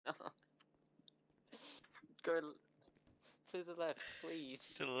Go to the left,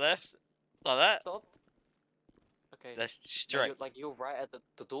 please. To the left? Like that? Stop. Okay. That's No, straight. you're right at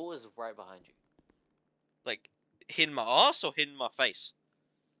the door is right behind you. Like, hitting my ass or hitting my face?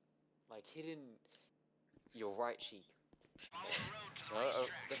 Like hidden your right cheek.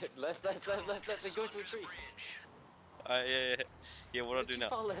 Left, then go to a tree. Yeah. Yeah, what do I do Too now?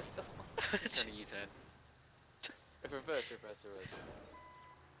 far left. Turn a U-turn. Reverse.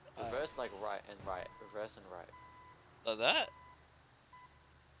 Reverse like right and right. Reverse and right. Like that?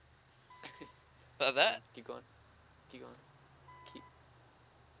 Like that? Keep going. Keep.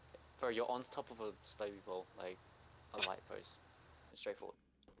 Bro, you're on top of a stone pole, like a light post. Straight forward.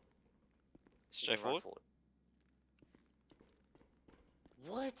 Straight You can run forward?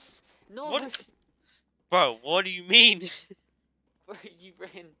 What? No. What? Bro, what do you mean? Bro, you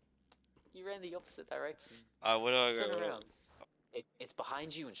ran the opposite direction. Alright, where do I Turn go? around. It's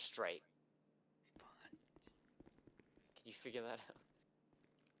behind you and straight. Can you figure that out?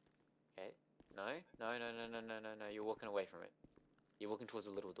 Okay. No. You're walking away from it. You're walking towards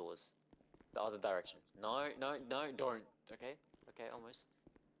the little doors. The other direction. No, don't. Okay? Okay, almost.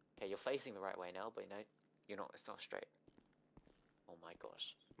 Okay, you're facing the right way now, but no, you're not. It's not straight. Oh my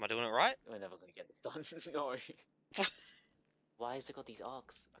gosh. Am I doing it right? We're never gonna get this done. No. Why has it got these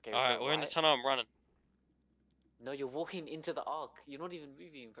arcs? Okay, Alright, go we're in the right. tunnel, I'm running. No, you're walking into the arc. You're not even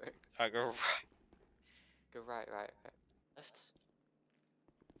moving, bro. Alright, go right. Go right. Left.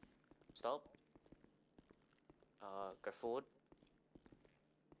 Stop. Go forward.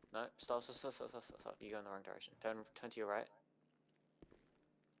 No, stop. You're going the wrong direction. Turn to your right.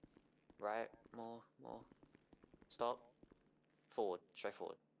 Right, more. Stop. Forward, straight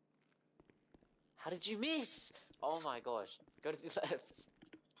forward. How did you miss? Oh my gosh. Go to the left.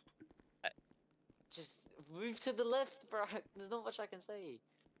 Just move to the left, bro. There's not much I can say.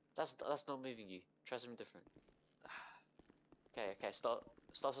 That's not moving you. Try something different. Okay, stop.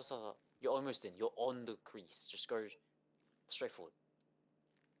 You're almost in. You're on the crease. Just go straight forward.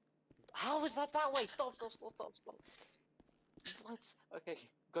 How is that way? Stop. What? Okay,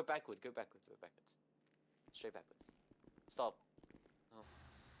 go backwards. Straight backwards. Stop. Oh.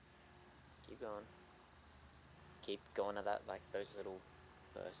 Keep going at that, like, those little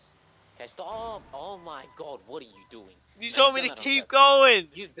bursts. Okay, stop! Oh my god, what are you doing? You No, told you've me done to that on keep purpose. going!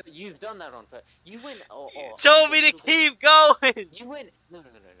 You've done that on purpose. You went, You told a me to little bit. keep going! You went, no.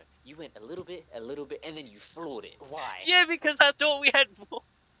 You went a little bit, and then you floored it. Why? Yeah, because I thought we had more.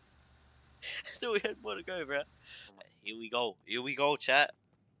 I thought we had more to go, bro. Oh my, Here we go, chat.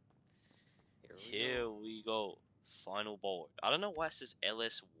 here Here we go. Final board. I don't know why it says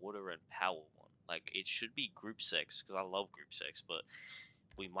LS Water and Power one. Like, it should be group sex, because I love group sex, but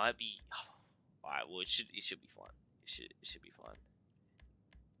we might be... Alright, well, it should be fine. It should be fine.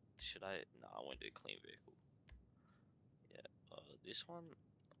 Should I? No, I want to do a clean vehicle. Yeah, this one,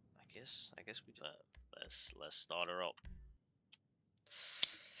 I guess we do that. Let's start her up.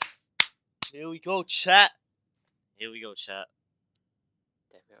 Here we go, chat. Damn it,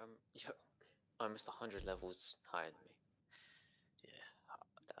 you're almost 100 levels higher than me. Yeah.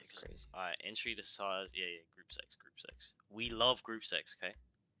 That's crazy. Alright, entry to size. Yeah, group sex. We love group sex, okay?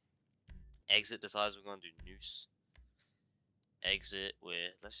 Exit to size, we're gonna do noose. Exit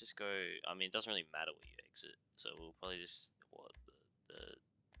with, let's just go, I mean, it doesn't really matter where you exit, so we'll probably just,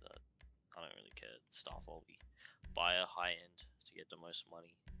 I don't really care, staff lobby. Buy a high end to get the most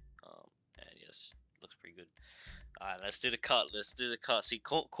money, and yes, looks pretty good. Alright, let's do the cut, see,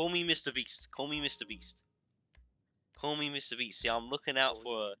 call me Mr. Beast, see, I'm looking out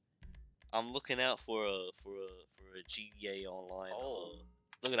for a GDA online. Oh.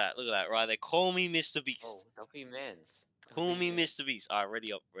 Look at that, right there. Call me Mr. Beast. Oh, don't be mans. Call me Mr. Beast. Alright,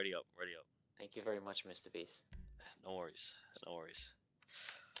 ready up. Thank you very much, Mr. Beast. No worries.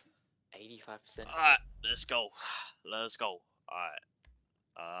 85%. Alright, let's go. Alright.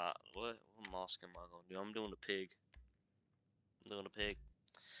 What mask am I gonna do? I'm doing the pig.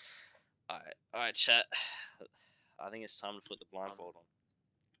 Alright, chat. I think it's time to put the blindfold on.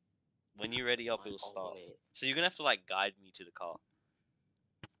 When you're ready up, it'll start. Wait. So you're gonna have to, like, guide me to the car.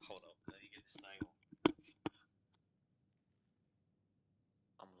 Hold up, let me get this thing on.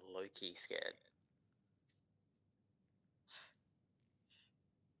 I'm low-key scared.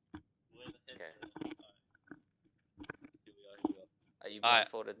 Okay. Here we go. Are you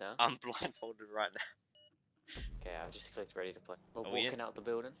blindfolded now? I'm blindfolded right now. Okay, I've just clicked ready to play. We're Are we walking out the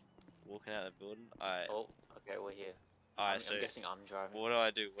building. Alright. Oh, okay, we're here. Alright, so I'm guessing I'm driving. what do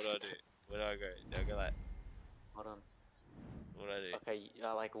I do? Where do I go? Do I go like... Hold on. What do I do? Okay,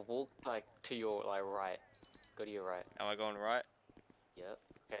 like walk like to your right. Go to your right. Am I going right? Yep.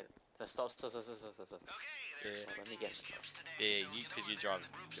 Okay, No, stop, stop, stop, stop, stop, stop, stop. Yeah, Hold on, let me get in the car. yeah, you, cause you're driving.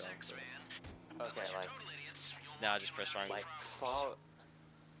 So. Okay, like, Now just press triangle. like, far...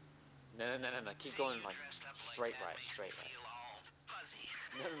 No, no, no, no, no, keep going, like, straight right, straight right.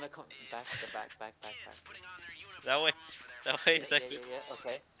 No, no, no, come back, back. That way, Yeah, exactly. yeah,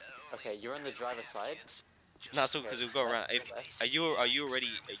 okay. Okay, you're on the driver's side. Nah, so Okay, because we'll go around. left, If left. are you already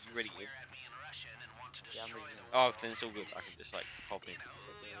in? Yeah, I'm ready. Oh, then it's all good. I can just like hop in.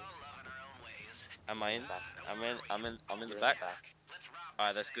 Am I in? Back now. I'm in the You're in back. the back.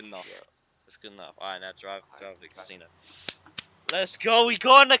 Alright, that's good enough. Yeah. That's good enough. Alright, now drive Alright, to the back. casino. Let's go. We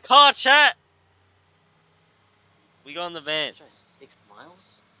got in the car, chat. We got in the van. 6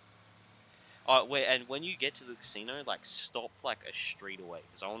 miles? Alright, wait, and when you get to the casino, like, stop, like, a street away.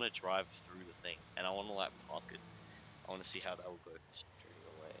 Because I want to drive through the thing. And I want to, like, park it. I want to see how that will go. Straight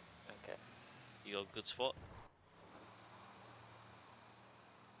away. Okay. You got a good spot?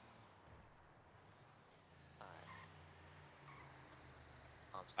 Alright.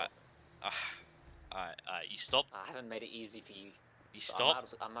 I'm stopping. Alright, you stopped? I haven't made it easy for you. You So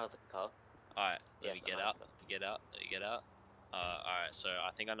stopped? I'm out of the car. Alright, let Yes, me I'm get out out. of the car. Let me get out. Let me get out. Alright, so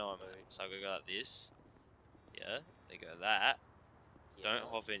I think I know I'm in. So I'm gonna go like this. Yeah, they go that. Yeah. Don't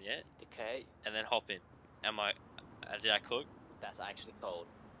hop in yet. Okay. And then hop in. Did I cook? That's actually cold.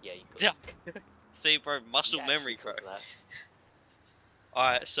 Yeah, you could. Yeah. See, bro, muscle You memory, actually bro. cooked that.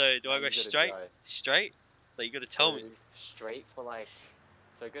 Alright, so do Now I go you gotta straight? drive. Straight? Like, you gotta tell me. Straight for like...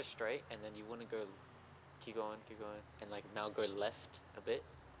 So go straight, and then you want to go... Keep going, and like now go left a bit.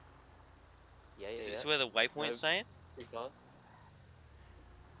 Yeah, Is this where the waypoint's saying? Too far.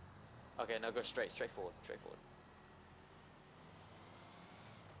 Okay, now go straight forward.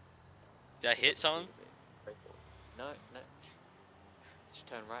 Did I hit something? Straight forward. No. Just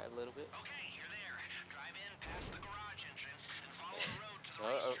turn right a little bit. Okay, you're there. Drive in past the garage entrance and follow the road to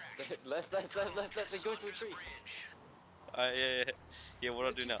the racetrack. left, and go to a tree. Yeah. Yeah, what do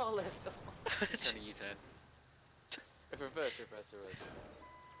I do now? Far left. Turn a U-turn. Reverse.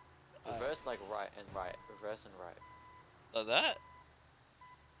 Reverse like right and right. Reverse and right. Like that?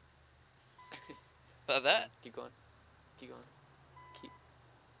 Like that? Keep going.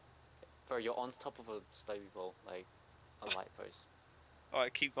 Bro, you're on top of a stove ball, like a light post.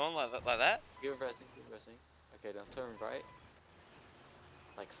 Alright, keep going like that? Keep reversing. Okay, now turn right.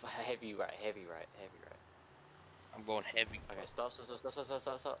 Like heavy right. I'm going heavy. Okay, stop.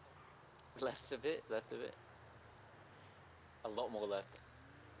 Left a bit. A lot more left.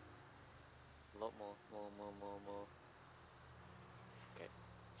 A lot more. Okay.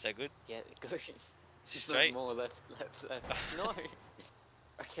 Is that good? Yeah, go. Straight? More left. No.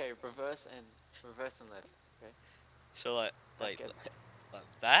 Okay, reverse and left. Okay. So like Okay. like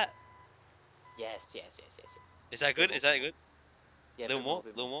that? Yes. Is that good? Is that good? Yeah. Little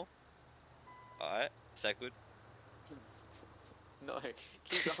more? Alright. Is that good? No,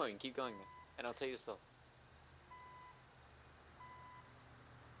 keep going, and I'll tell you to stop.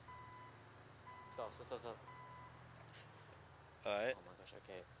 Stop. Alright. Oh my gosh,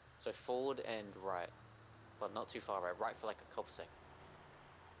 okay. So forward and right, but not too far right. Right for like a couple seconds. Is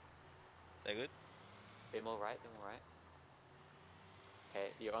that good? Bit more right.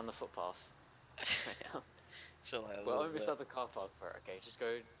 Okay, you're on the footpath right now. So like We're almost at the car park for it, okay? Just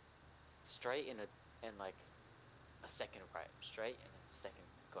go straight and like a second right. Straight and a second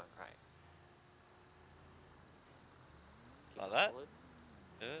going right. Keep Like going that? forward.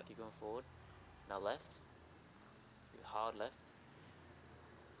 Yeah. Keep going forward. Now left. Hard left.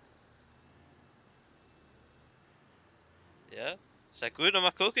 Yeah. Is that good? Am I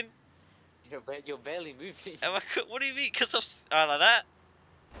cooking? You're barely moving. Am I what do you mean? Cause I'm like that?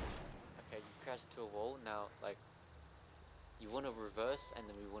 Okay, you crashed into a wall. Now, like, you want to reverse and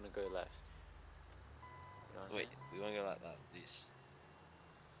then we want to go left. You know what I'm Wait, we wanna go like that. This.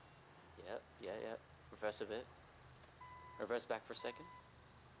 saying? Yeah. Reverse a bit. Reverse back for a second.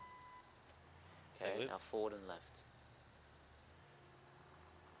 Is that Okay, good? now forward and left.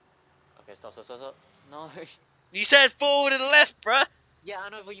 Okay, stop. No. You said forward and left, bruh! Yeah, I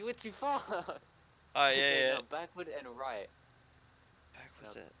know, but you went too far. Oh Okay, yeah. now backward and right.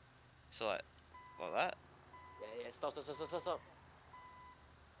 Backwards No. it. So like that? Yeah. Stop.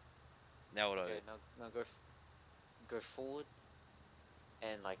 Now what do I do? Okay, now go forward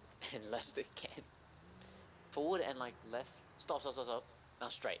and like and left again. Forward and like left. Stop. Now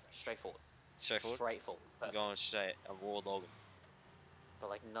straight forward. Straight forward? Straight forward. I'm Perfect. going straight. I'm raw dogging. But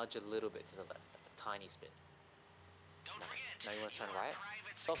like nudge a little bit to the left, like a tiny bit. Nice. Now you want to turn right?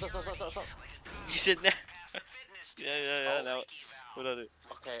 Stop. You said now. Yeah. Oh. Now what do I do?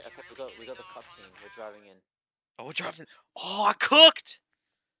 Okay. We got the cutscene. We're driving in. Oh, we're driving. Oh, I cooked.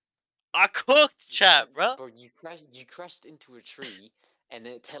 I cooked, chat, bro. Bro, you crashed into a tree, and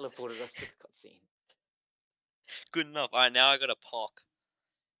then it teleported us to the cutscene. Good enough. Alright, now I gotta park.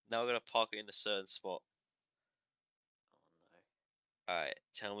 Now I gotta park in a certain spot. Oh Alright,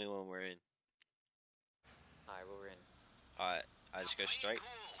 tell me when we're in. no. Alright, well, we're in. Alright, I just go straight.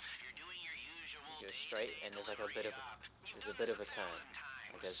 You go straight, and there's like a bit of a turn.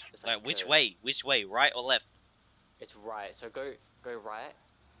 Like it's like Like, a which curve. way? Which way? Right or left? It's right. So go right.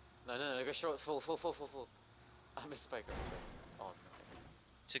 No, go straight. Full. I misspoke. Oh no.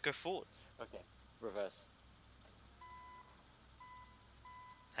 To go forward. Okay. Reverse.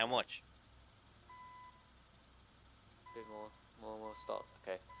 How much? Bit more. Stop.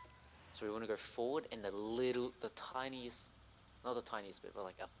 Okay. So we want to go forward and the tiniest, not the tiniest bit, but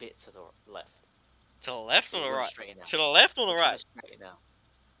like a bit to the left. To the left So or we the want to right? straighten out. To the left or the We're trying right? to straighten out.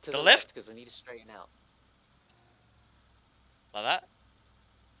 To The the left? left, because I need to straighten out. Like that?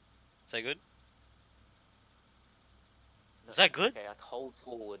 Is that good? No, Is that good? Okay, like hold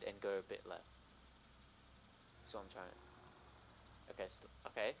forward and go a bit left. That's what I'm trying. Okay,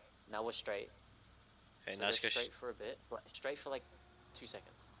 okay. Now we're straight. Okay, So now go just go. straight for a bit. Straight for like 2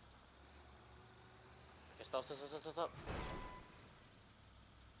 seconds. Okay, stop.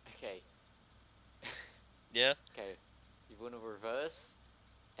 Okay. Yeah. Okay. You want to reverse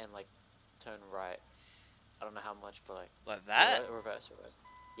and like turn right. I don't know how much, but like Like that? reverse.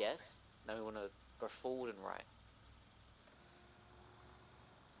 Yes. Now we want to go forward and right.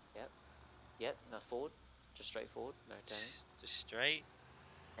 Yep. Now forward. Just straight forward. No turning. Just straight.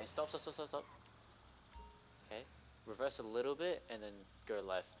 Okay. Stop. Okay. Reverse a little bit and then go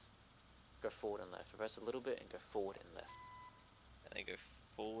left. Go forward and left. Reverse a little bit and go forward and left. And then go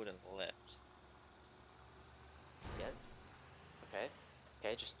forward and left. Yep.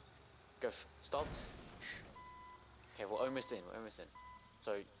 Okay. Just go. Stop. Okay. We're almost in.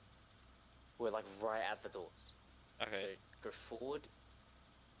 So we're like right at the doors. Okay. So go forward,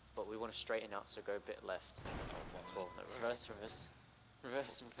 but we want to straighten out, so go a bit left Oh, as well. No, reverse.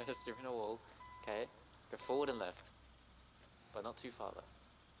 You're in a wall. Okay, go forward and left, but not too far left.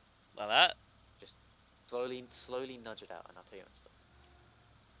 like that? Just slowly nudge it out, and I'll tell you when to stop.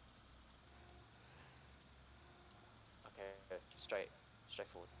 Okay, straight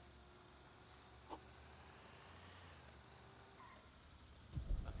forward.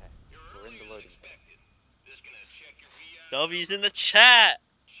 Okay, we're in the loading bay. W's in the chat.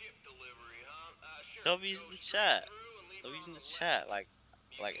 W's in the chat. W's in the chat. Like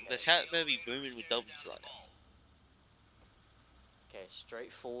the chat better be booming with W's right now. Okay,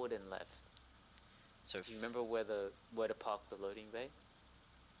 straight forward and left. So. Do you remember where to park the loading bay?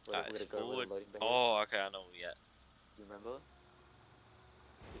 Where to go where Forward. the loading bay is? Oh, okay, I know. Yeah. You remember?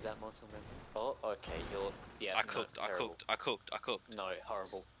 Is that muscle memory? Oh, okay, yeah. I No, cooked. terrible. I cooked. No,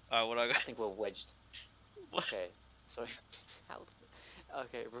 horrible. Alright, what I I got? think we're wedged. What? Okay, so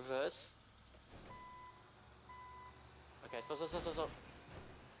okay, reverse. Okay, stop.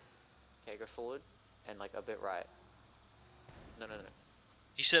 Okay, go forward and like a bit right. No.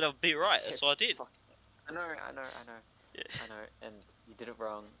 You said I'd be right. Okay, That's what I did. fuck. I know, Yeah. and you did it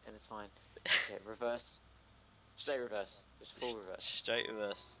wrong, and it's fine. Okay, reverse. Straight reverse. Just full reverse. Straight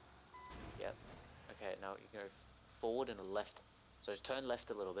reverse. Yep. Okay, now you go forward and left. So turn left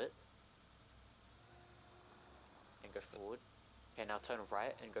a little bit. And go forward. Okay, now turn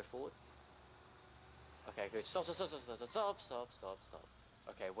right and go forward. Okay, good. Stop.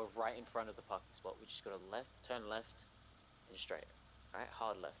 Okay, we're right in front of the parking spot. We just gotta turn left, and straight. Alright,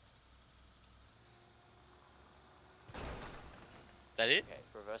 hard left. That it? Okay,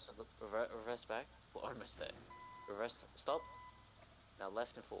 reverse back. We're almost there. Reverse, stop. Now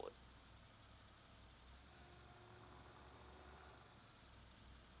left and forward.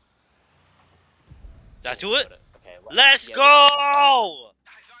 Did I do Cool, it? got Okay, Let's yeah, go!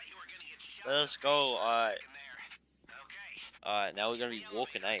 Let's go. Alright. Alright, now we're gonna be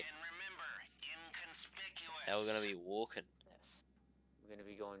walking, eh? Now we're gonna be walking. Yes. We're gonna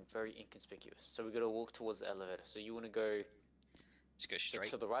be going very inconspicuous. So we gotta walk towards the elevator. So you wanna go. Just go So straight.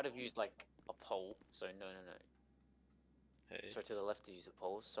 to the right of you is like a pole. So no. Hey. So to the left is a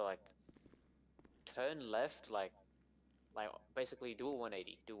pole. So like turn left, like basically do a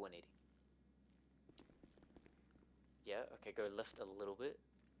 180. Do 180. Yeah. Okay. Go left a little bit.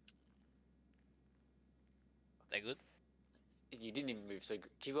 That good? You didn't even move. So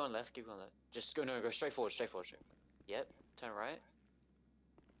keep going left. Just go. No. Go straight forward. Yep. Turn right.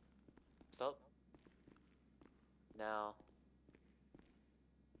 Stop. Now.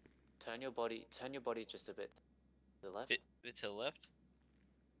 Turn your body just a bit to the left. Bit to the left.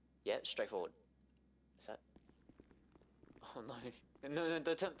 Yeah. Straight forward. Is that? Oh no. No, no,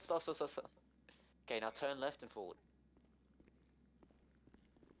 don't turn. Stop, stop, stop, stop. Okay, now turn left and forward.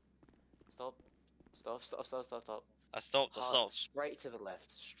 Stop. Stop, stop, stop, stop, stop. I stopped. I stopped. Straight to the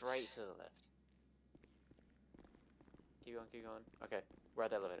left. Straight to the left. Keep going, keep going. Okay, we're at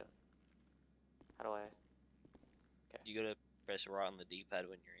the elevator. How do I... You gotta press right on the D-pad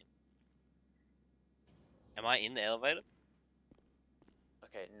when you're in. Am I in the elevator?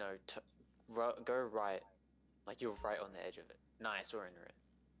 Okay, no, go right. Like, you're right on the edge of it. Nice, we're in it.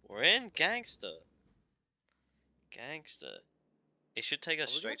 We're in gangster. Gangster. It should take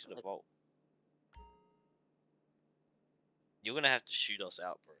us Are we straight gonna to the like- vault. You're gonna have to shoot us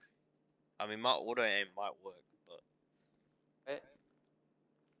out, bro. I mean, my auto aim might work, but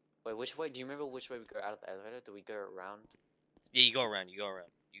Wait, which way? Do you remember which way we go out of the elevator? Do we go around? yeah, you go around. You go around.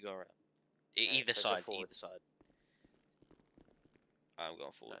 You go around. Okay, Either so go side. forward. Either side. I'm going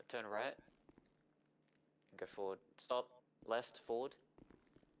No, forward. turn right. And go forward. Stop. Left, forward.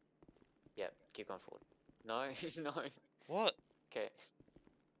 Yep, keep going forward. No, no. What? Okay.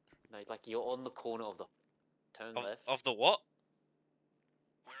 No, like you're on the corner of the... Turn left. Of the what?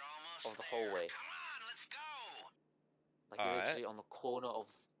 We're almost Of the there. hallway. Come on, let's go. Like you're Alright. literally on the corner of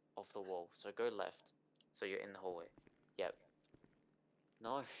the wall. So go left. So you're in the hallway. Yep.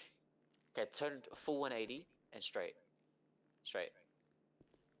 No. Okay, turn full 180 and straight. Straight.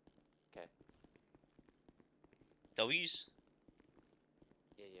 Okay. W's?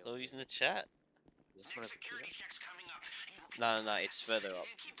 Yeah, yeah. W's in the chat? Just Next wanna security check's coming up. You No, no, no, it's keep further up.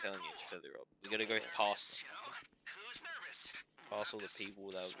 I'm keep it telling you, it's cool. further up. We gotta go Don't be past nervous, them. you know? Who's nervous? Past all Not the this people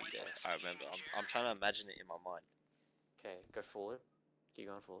that would be sweaty there. mess I of remember. gaming I'm chair. trying to imagine it in my mind. Okay, go forward. Keep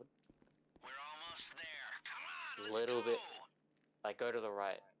going forward. We're almost there. Come on, let's Little go. bit. Like go to the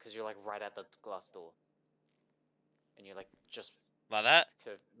right, cause you're like right at the glass door. And you're like just Like that?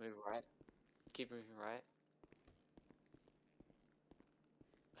 to move right. Keep moving right.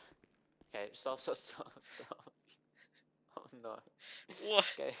 Okay, stop, stop, stop, stop. Oh no. What?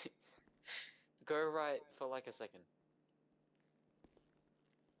 Okay. Go right for like a second.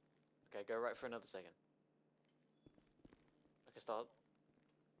 Okay, go right for another second. Okay, stop.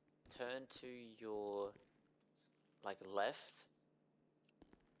 Turn to your like left.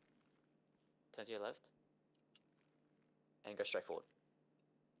 Turn to your left. And go straight forward.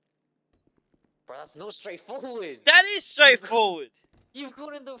 Bro, that's not straightforward! That is straightforward! You've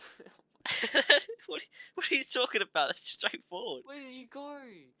gone in the... what are you talking about? That's straightforward. Where did you go?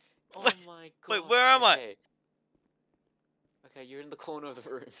 Oh Wait, my god. wait, where am I? Okay, you're in the corner of the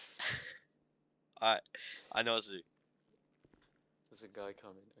room. Alright, I know what to do. There's a guy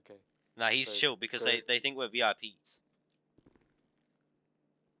coming, okay. Nah, he's So, chill because go- they think we're VIPs.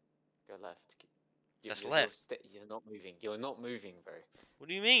 Go left. That's you're left. You're not moving. You're not moving, bro. What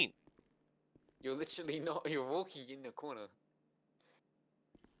do you mean? You're literally not. You're walking in the corner.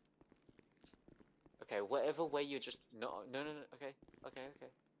 Okay, whatever way you're just... No, no, no, no. Okay, okay,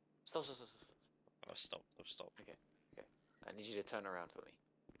 okay. Stop, stop, stop, stop. Oh, stop, stop. I need you to turn around for me.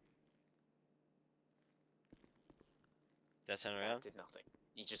 Did I turn That around? did nothing.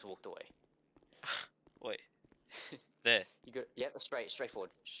 You just walked away. Wait. There. You go... Yeah, straight forward.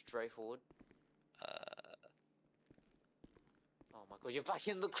 Straight forward. Oh my god, you're back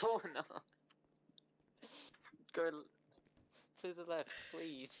in the corner! Go to the left,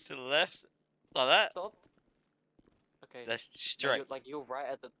 please. To the left? Like that? Stop. Okay. That's No, straight. you're right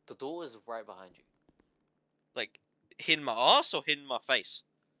at the door is right behind you. Like, hitting my ass or hitting my face?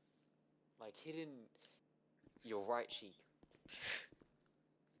 Like hidden your right cheek.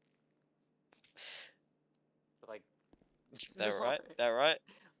 Like That no. right? That right?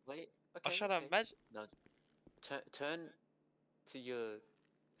 Wait, okay. I'm trying to okay. imagine. No. Turn to your...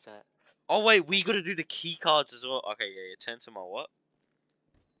 Is that... Oh wait, we gotta do the key cards as well. Okay, yeah, yeah. Turn to my what?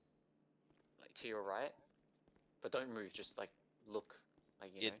 Like to your right? But don't move, just like look.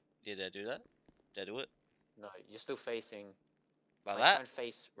 Like you know. Yeah, did I do that? Did I do it? No, you're still facing... Like Try that? and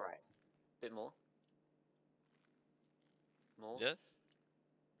face right. Bit more. More. Yeah.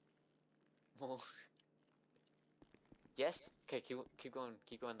 More. Yes? Okay, keep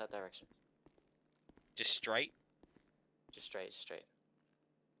going that direction. Just straight? Just straight, straight.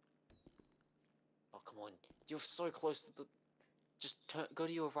 Oh, come on. You're so close to the... Just go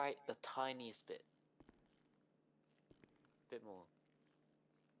to your right the tiniest bit. Bit more.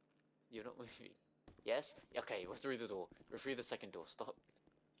 You're not moving. Yes? Okay, we're through the door. We're through the second door. Stop.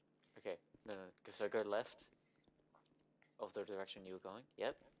 Okay. No, no. So go left. Of the direction you were going.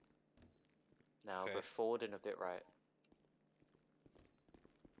 Yep. Now Okay. go forward and a bit right.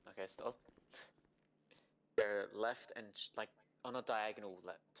 Okay, stop. Go left and like on a diagonal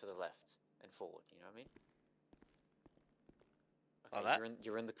to the left and forward. You know what I mean? Like Okay, that?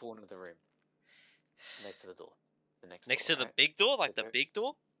 you're in the corner of the room, next to the door. The next Next door, to the right? big door? Like the Okay. big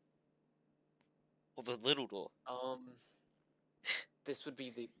door? Or the little door? This would be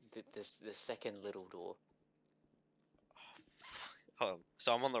the second little door. Oh,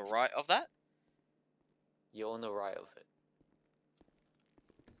 so I'm on the right of that? You're on the right of it.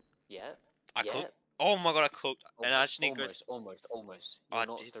 Yeah. I Yeah. cooked. Oh my god, I cooked. And I just need to go. Almost. I You're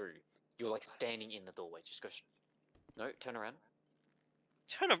not did- through. You're like standing in the doorway. Just go. No, turn around.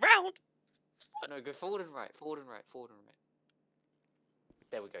 Turn around! Oh, no, go forward and right. Forward and right. Forward and right.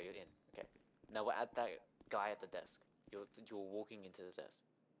 There we go. You're in. Okay. Now we're at that guy at the desk. You're walking into the desk.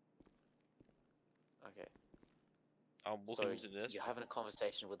 Okay. I'm walking So into this. you're having a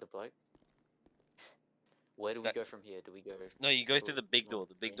conversation with the bloke. Where do we That- go from here? Do we go? No, you go through through the big one door.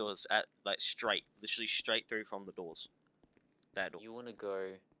 The big green? door is at like straight, literally straight through from the doors. That door. You want to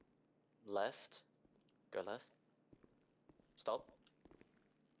go left? Go left. Stop.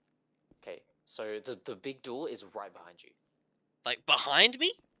 Okay. So the big door is right behind you. Like behind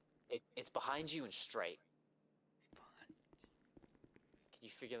me? It's behind you and straight. Can you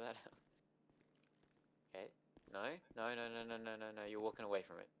figure that out? Okay. No. You're walking away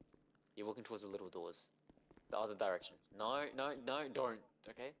from it. You're walking towards the little doors. The other direction. No, don't.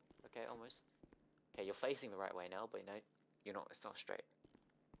 Okay? Okay, almost. Okay, you're facing the right way now, but no, you're not. It's not straight.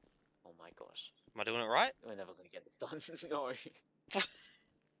 Oh my gosh. Am I doing it right? We're never gonna get this done. No.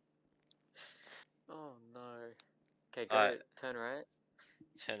 Oh no. Okay, go Alright. turn right.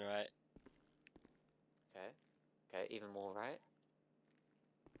 Turn right. Okay. Okay, even more right.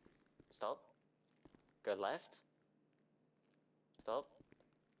 Stop. Go left. Stop.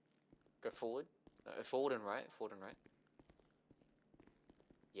 Go forward. No, forward and right. Forward and right.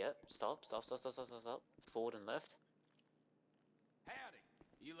 Yep. Stop. Forward and left. Howdy.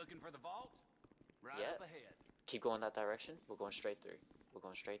 You looking for the vault? Right Yeah. up ahead. Keep going that direction. We're going straight through. We're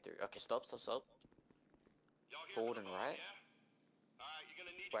going straight through. Okay, stop. Forward and right.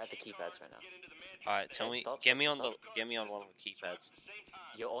 We're at the keypads right now. Alright, tell Okay, me. stop, Get stop, me on stop, the. Get me on one of the keypads.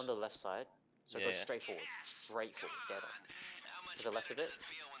 You're on the left side, so go Yeah. straight forward. Straight forward, dead on. To the left a bit.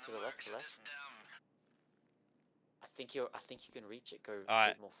 To the left, I think you can reach it. Go a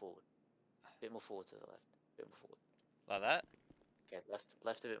Alright. bit more forward. Bit more forward to the left. Bit more forward. Like that? Okay,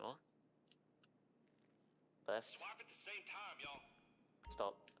 left a bit more. Left.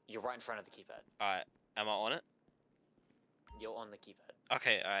 Stop. You're right in front of the keypad. Alright. Am I on it? You're on the keypad.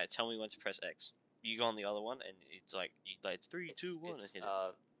 Okay, alright. Tell me when to press X. You go on the other one, and it's like, you like 3, 2, 1, and It's hit it.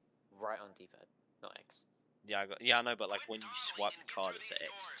 right on D-pad, not X. Yeah, I know, but like when you swipe the card, it's an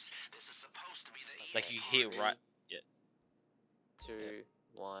X. Like you hit right. Yeah. 2,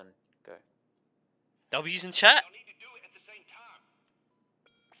 1, go. W's in chat.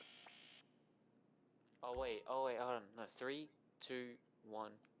 Oh wait, hold on. No, 3, 2,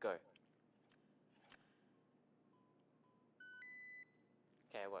 1, go.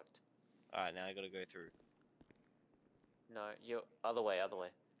 Okay, it worked. Alright, now I gotta go through. No, you're other way.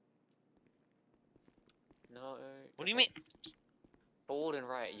 No. What do you okay. mean? Forward and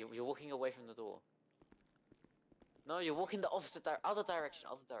right. You're walking away from the door. No, you're walking the opposite other direction.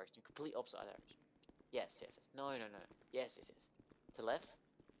 Complete opposite direction. Yes. No. Yes. To left.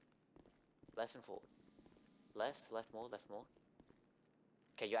 Left and forward. Left more.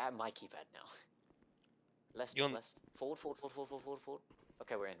 Okay, you're at my keypad now. Left. Forward.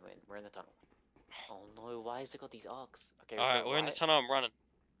 Okay, we're in the tunnel. Oh no, why has it got these arcs? Okay, Alright, go we're in the right. tunnel, I'm running.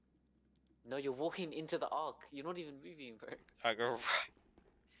 No, you're walking into the arc. You're not even moving, bro. Alright, go right.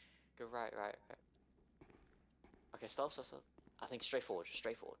 Go right. Okay, stop. I think straight forward. Should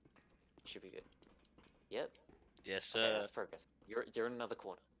be good. Yep. Yes, Okay, sir. that's progress. You're in another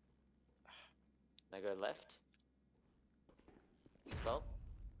corner. Now go left. Stop.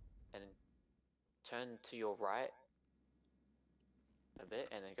 And turn to your right a bit,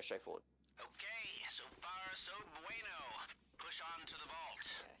 and then go straight forward. Okay, so far so bueno. Push on to the vault.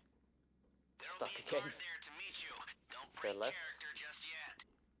 Okay. There'll Stuck be a again. guard there to meet you. Don't Go break left. character just yet.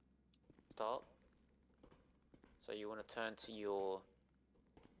 Stop. So you want to turn to your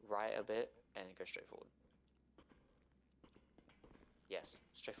right a bit, and then go straight forward. Yes,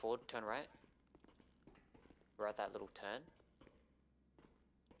 straight forward, turn right. We're at that little turn.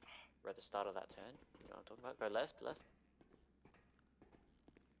 We're at the start of that turn. You know what I'm talking about? Go left.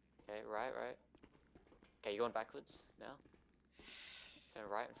 Okay, right. Okay, you're going backwards now. Turn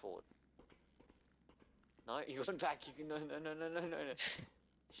right and forward. No, you're going back. You can no.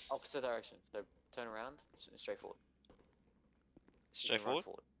 Opposite direction. So turn around, straight forward. You can run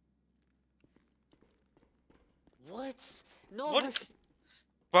Straightforward? What? No. What?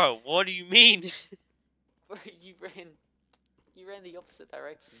 Bro, what do you mean? Bro, you ran. You ran the opposite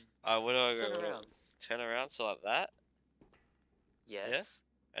direction. Alright, where do I go? Turn Where do I- around. Turn around, so like that? Yes.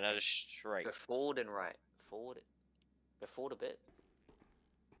 And I just straight. Go forward and right. Forward. Go forward a bit.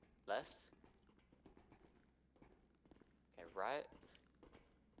 Left. Okay, right.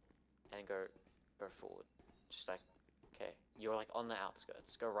 And go forward. Just like, okay. You're like on the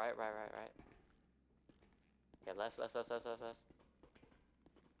outskirts. Go right. Okay, left.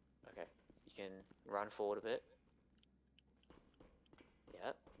 Okay. You can run forward a bit.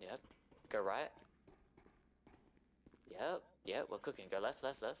 Yep. Go right. Yep. We're cooking. Go left.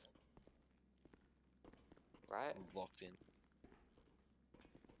 Right. I'm locked in.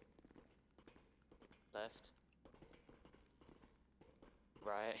 Left.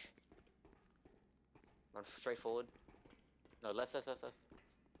 Right. Run straight forward. No, left.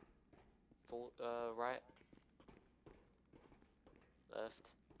 Forward, right.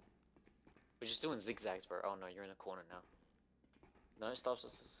 Left. We're just doing zigzags, bro. Oh no, you're in a corner now. No, stop.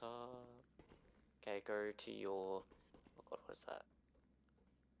 Okay, go to your... Oh god, what is that?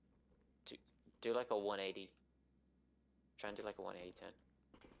 Do like a 180. Try and do like a 180 turn.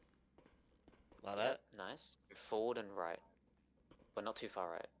 Like Yep, that? nice. Go forward and right. But not too far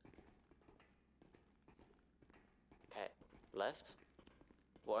right. Okay, left.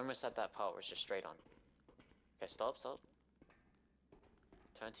 We're almost at that part where it's just straight on. Okay, stop.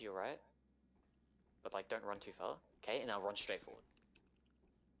 Turn to your right. But like, don't run too far. Okay, and now run straight forward.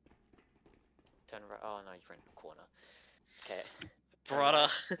 Turn right. Oh no, you're in a corner. Okay. Turn Brother.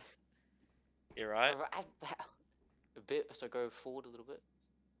 right. You right? A bit, so go forward a little bit.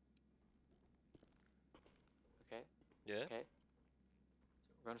 Okay. Yeah. Okay.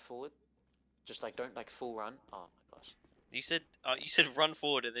 Run forward. Just like, don't like full run. Oh my gosh. You said run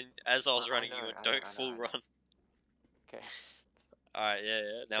forward, and then as I was I running, know, you went, I know, don't I know, full I know. run. Okay. Alright, yeah.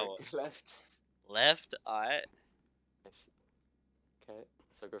 Now Go, what? go left. Left, alright. Yes. Okay.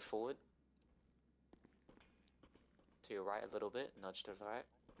 So go forward. To your right a little bit. Nudge to the right.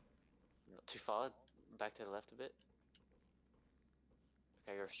 Not too far. Back to the left a bit.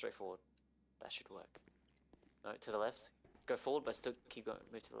 Okay, go straight forward. That should work. No, to the left. Go forward, but still keep going.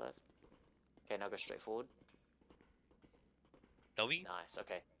 Move to the left. Okay, now go straight forward. W? Nice.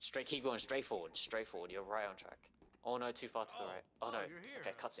 Okay. Keep going straight forward. You're right on track. Oh no, too far to the right. Oh no. You're here,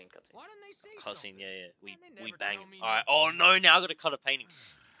 Okay, huh? cutscene. Why didn't they say Cussing, something? yeah. We Man, they we never bang. tell me Alright. nothing. Oh no! Now I gotta cut a painting.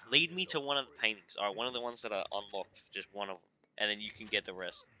 I'll Lead get me it to over one of the with. paintings. Alright, one of the Here we ones that are unlocked. Just one of them, and then you can get the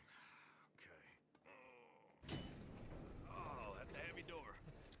rest. Okay. Oh, that's a heavy door.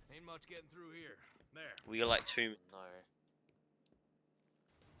 Ain't much getting through here. There. We got like two. No.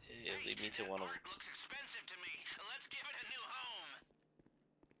 Yeah, lead me to one of them. Looks expensive to me. Let's give it a new home.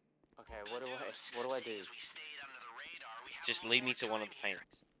 Okay, what do I do? Just lead me to one of the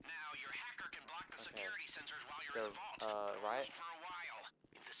paintings. Now your hacker can block the Okay. security sensors while you're Go, in the vault. right. For a while.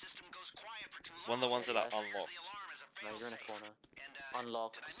 If the system goes quiet for too long, One of the ones that are Left. unlocked. the alarm is a No, you're in a failsafe. corner. And,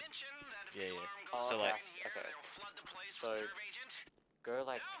 Unlocked. did I mention that if Yeah, the yeah. alarm Oh, goes So, off like- in here, okay. it'll flood the place So, with nerve agent? Go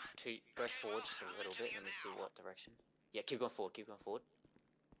like go forward just a little bit. Let me see what direction. Yeah, keep going forward.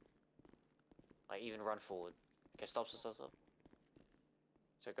 Like even run forward. Okay, stop. So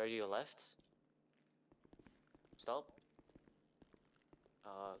go to your left. Stop.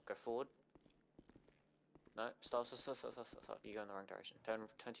 Go forward. No, stop. You go in the wrong direction.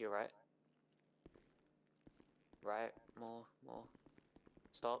 Turn to your right. Right, more.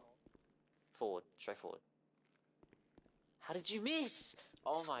 Stop. Forward, straight forward. How did you miss?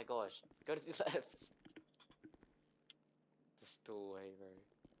 Oh my gosh. Go to the left. Just still way, bro.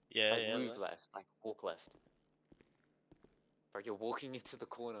 Yeah, Like yeah. move left, like walk left. Bro, you're walking into the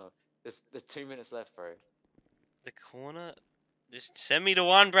corner. There's 2 minutes left, bro. The corner. Just send me to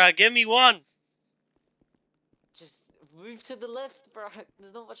one, bro. Give me one. Just move to the left, bro.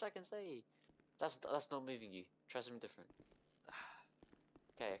 There's not much I can say. That's not moving you. Try something different.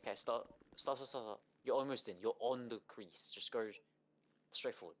 Okay, stop. You're almost in. You're on the crease. Just go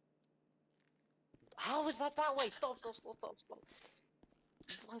straight forward. How is that way? Stop.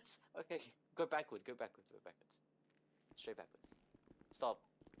 What? Okay, go backward. Straight backwards. Stop.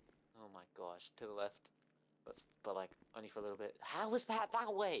 Oh my gosh, to the left. But like only for a little bit. How is that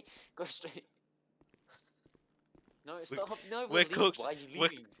way? Go straight. No, stop. No, we're leaving. cooked. Why are you We're-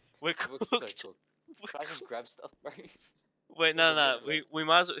 leaving? We're It looks cooked. so cooked. Can I just grab stuff, bro? Wait, There's no. a minute left. We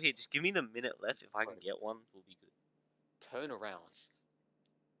might as well. Here, just give me the minute left. If I can Right. get one, we'll be good. Turn around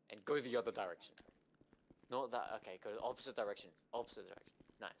and go the other direction. Not that. Okay, go the opposite direction.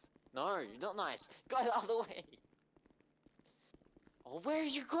 Nice. No, not nice. Go the other way. Oh, where are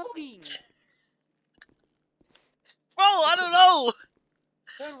you going? Bro, I don't know.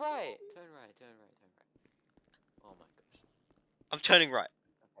 Turn right. Oh my gosh. I'm turning right.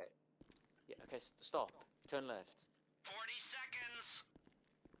 Okay. Yeah. Okay. Stop. Turn left. 40 seconds.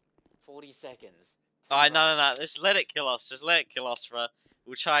 40 seconds. Alright, Turn right. no. Just let it kill us. Just let it kill us, bro.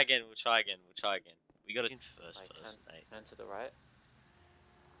 We'll try again. We'll try again. We gotta in first Like person, eh? turn to the right.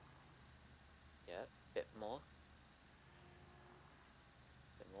 Yeah. Bit more.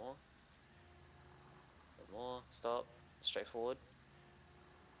 Bit more. Bit more. Stop. Straight forward.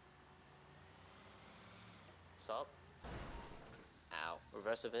 Stop. Ow.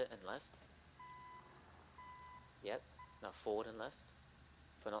 Reverse a bit and left. Yep. Now forward and left.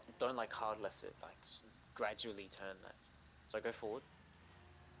 But not, don't like hard left it, like just gradually turn left. So go forward.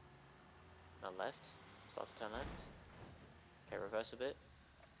 Now left. Start to turn left. Okay, reverse a bit.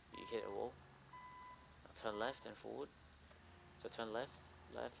 You hit a wall. Now turn left and forward. So turn left,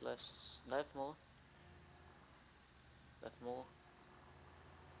 left more. Left more.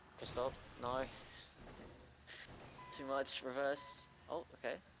 Okay, stop. No. Too much. Reverse. Oh,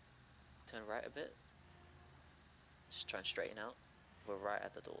 okay. Turn right a bit. Just try and straighten out. We're right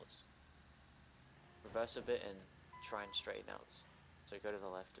at the doors. Reverse a bit and try and straighten out. So go to the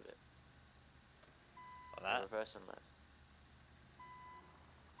left a bit. Like that. Reverse and left.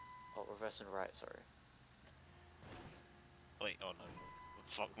 Oh, reverse and right, sorry. Wait, oh no.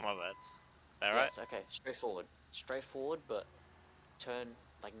 Fuck, my bad. That right? Yes, okay, straight forward. Straight forward, but turn,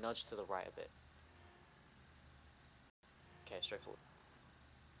 like nudge to the right a bit. Okay, straight forward.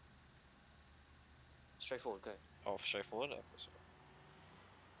 Straight forward, go. Oh, straightforward? Okay,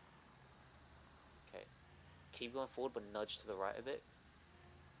 Okay. Keep going forward, but nudge to the right a bit.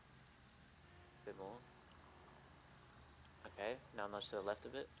 Bit more. Okay, now nudge to the left a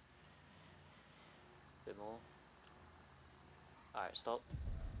bit. Bit more. Alright, stop.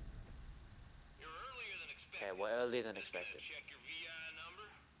 You're earlier than expected. Okay, we're earlier than expected. Check your VI number.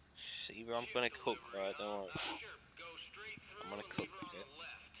 See, bro, I'm gonna cook, right? Don't worry. Sure. Go straight through. I'm gonna and cook, leave her okay? on the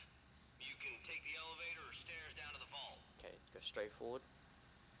left. You can take the elevator or stairs down to the vault. Okay, go straight forward.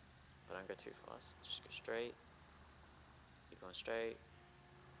 But don't go too fast. Just go straight. Keep going straight.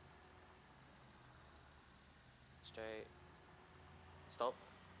 Straight. Stop.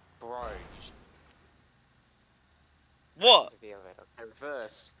 Bro, you just What? into the elevator. Okay,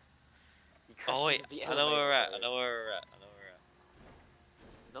 reverse. You crashed Oh wait, into the I know where we're elevator, at.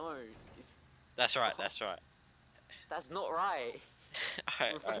 bro. No. That's right. Stop. That's not right.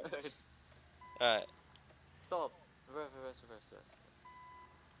 Alright. Reverse. Alright. Stop. Reverse.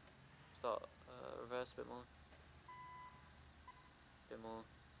 Stop. Reverse a bit more. Bit more.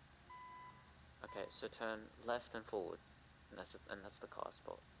 Okay, so turn left and forward. And that's the car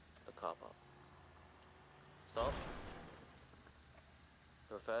spot. The car park. Stop.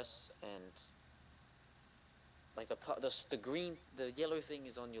 Reverse and like the green, the yellow thing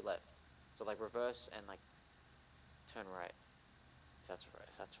is on your left. So like reverse and like turn right. If that's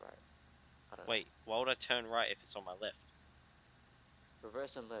right. I don't know. Wait, why would I turn right if it's on my left?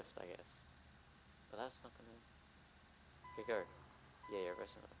 Reverse and left, I guess. But that's not gonna. Okay, go. Yeah,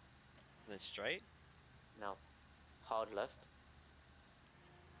 reverse and left. Then straight? Now, hard left.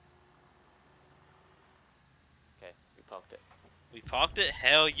 Okay, we parked it. We parked it?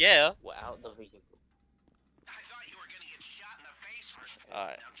 Hell yeah! We're out the vehicle. I thought you were gonna get shot in the face first. Okay.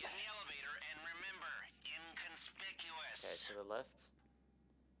 Alright. Now get in the elevator and remember, inconspicuous. Okay, to the left.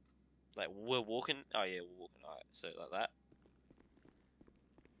 Like, we're walking? Oh yeah, we're walking. Alright, so like that?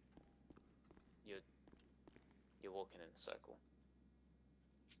 You're walking in a circle.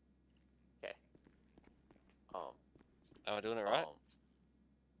 Okay. Oh. Am I doing it right?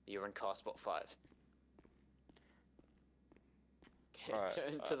 You're in car spot 5. Okay, Right,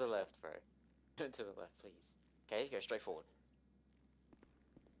 turn to the left, bro. Turn to the left, please. Okay, go straight forward.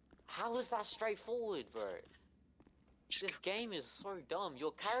 How is that straightforward, bro? This game is so dumb.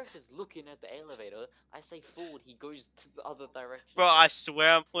 Your character's looking at the elevator. I say forward, he goes to the other direction. Bro, I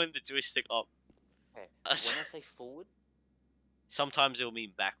swear I'm putting the joystick up. Okay, when I say forward, Sometimes it'll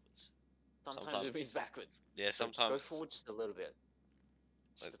mean backwards. sometimes it means backwards. Yeah, So sometimes. go forward just a little bit.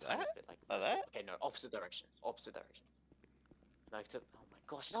 Just Like the tiniest that? bit, Like that? Okay, no, opposite direction. Like to. Oh my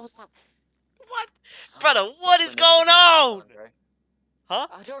gosh, how was that? What? Brother, what That's is another going thing on? done, bro. Huh?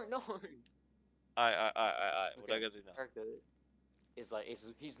 I don't know. Alright. What do I Okay, gotta do now? character is like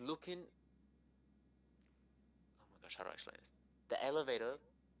he's looking. Oh my gosh, how do I explain this? The elevator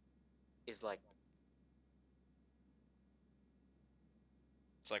is like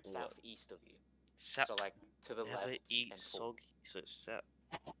It's like what? southeast of you. So like to the Never left eat and forward. soggy. So it's south.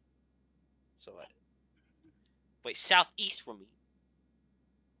 So like. Wait, southeast from me?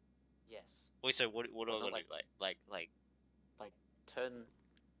 Yes. Wait, so what do Well, I not gotta do? Like. Turn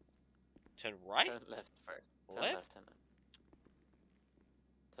Turn right? turn left first. Turn Left? left.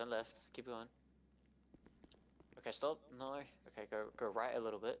 Turn left. Keep going. Okay, stop. No. Okay, go right a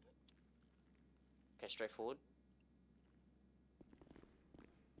little bit. Okay, straight forward.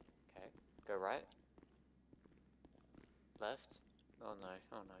 Okay, go right. Left. Oh no.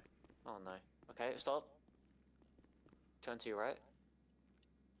 Oh no. Oh no. Okay, stop. Turn to your right.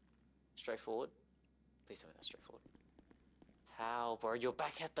 Straight forward. Please tell me that's straight forward. How, bro? You're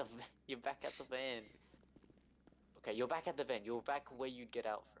back at the you're back at the van. Okay, you're back at the van. You're back where you'd get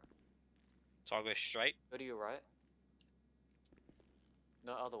out from. So I'll go straight. Go to your right.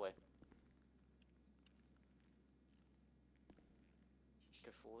 No, other way.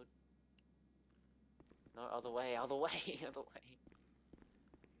 Go forward. No, other way, other way, other way.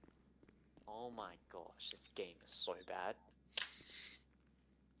 Oh my gosh, this game is so bad.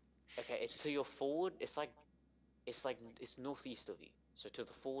 Okay, it's to your forward. It's northeast of you. So to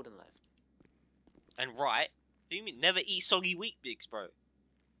the forward and left. And right. What do you mean? Never eat soggy wheat bix, bro.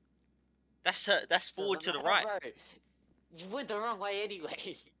 That's forward to Doesn't the right. matter, bro. You went the wrong way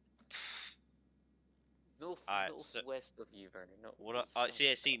anyway. Alright, so Northwest of you, Vernon. Not what? east. Oh See,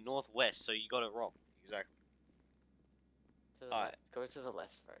 my see, gosh. northwest. So you got it wrong. Exactly. To the Alright, left. Go to the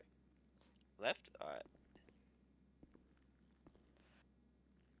left, bro. left. Alright.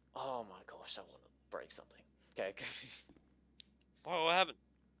 Oh my gosh, I want to break something. Okay, go. What happened?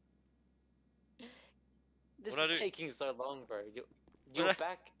 This What'd I is do? taking so long, bro. You're What'd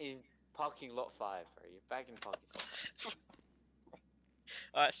back in parking lot 5, bro. You're back in parking lot 5.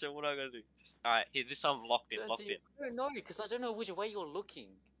 Alright, so what am I gonna do? Alright, here. This I'm locked in. Don't Locked you- in. I don't know, because I don't know which way you're looking.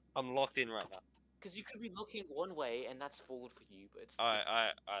 I'm locked in right now. Because you could be looking one way, and that's forward for you, but Alright, it's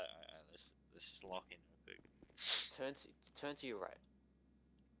alright. Let's just lock in real quick. turn to your right.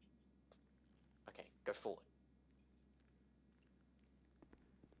 Okay, go forward.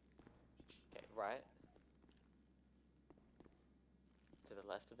 Okay, right. To the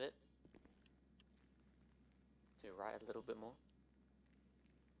left a bit. To your right a little bit more.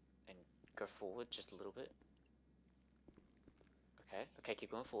 And go forward just a little bit. Okay,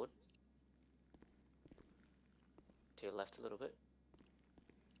 keep going forward. To your left a little bit.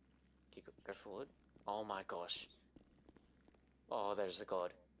 Go forward. Oh my gosh. Oh, there's a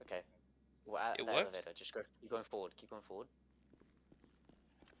god. Okay. Well, at It the worked? elevator, just keep going forward. Keep going forward.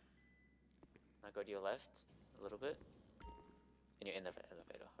 Now go to your left a little bit. And you're in the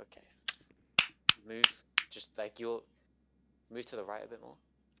elevator. Okay. Move, just like move to the right a bit more.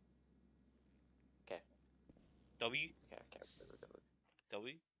 Okay. W. Okay.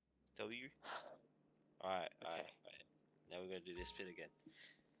 W. W. Alright, Okay. alright. Now we're gonna do this bit again.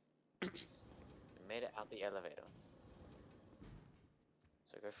 We made it out the elevator.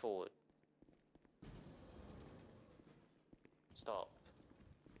 So go forward. Stop.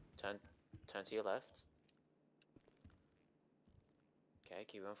 Turn to your left. Okay,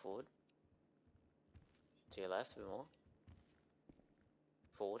 keep going forward. To your left a bit more.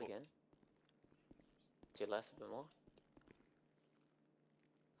 Forward again. To your left a bit more.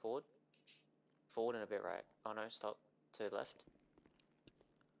 Forward. Forward and a bit right. Oh no, stop. To the left.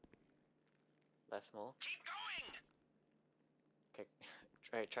 Left more. Keep going!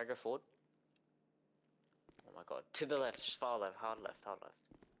 Okay. Try go forward. Oh my god. To the left, just far left, hard left, hard left.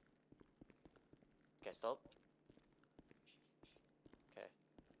 Okay, stop. Okay.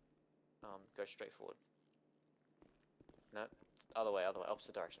 Go straight forward. No, other way,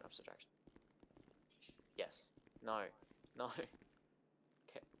 opposite direction. Yes. No.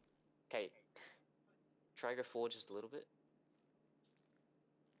 Okay. Try go forward just a little bit.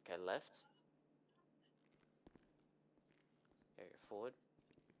 Okay, left. Okay, go forward.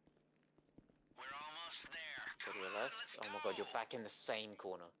 We're almost there. Go to your Come on, left. let's Oh my go. god, you're back in the same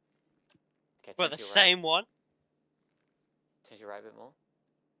corner. Okay, Bro, turn the to your right. same one. Turn to your right a bit more.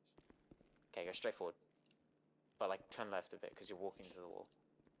 Okay, go straight forward. But like turn left a bit because you're walking to the wall.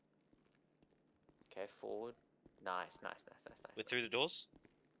 Okay, forward. Nice. We're through the doors.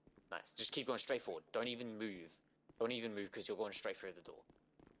 Nice. Just keep going straight forward. Don't even move. Don't even move because you're going straight through the door.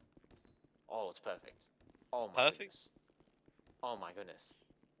 Oh, it's perfect. Oh my Perfect? goodness. Oh my goodness.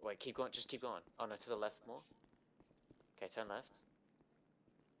 Wait, keep going. Just keep going. Oh no, to the left more. Okay, turn left.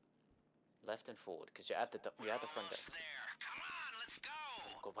 Left and forward because you're at the front Almost desk. there. Come on, let's go.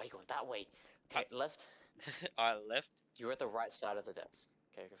 Oh god, why are you going that way? Okay, left. Alright, left. You're at the right side of the desk.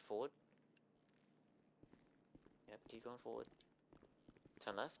 Okay, go forward. Yep, keep going forward.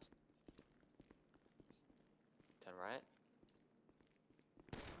 Turn left. Turn right.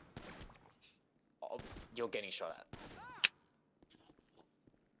 Oh, you're getting shot at.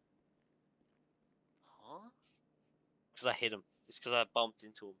 Huh? Because I hit him. It's because I bumped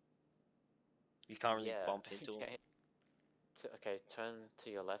into him. You can't really Yeah. bump into him. Okay. Okay, turn to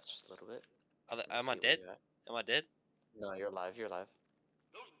your left just a little bit. Am I See where dead? you're at. Am I dead? No, you're alive. You're alive.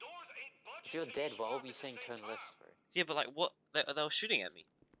 Those doors ain't budging If you're till dead, you why show would up we at the saying same turn time. left, bro? Yeah, but like what? They were shooting at me.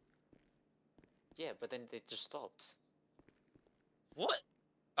 Yeah, but then they just stopped. What?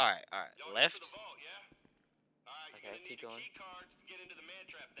 Alright, alright. Y'all here for Left. the vault, yeah? Alright, you're Okay, gonna need keep your going. key cards to get into the man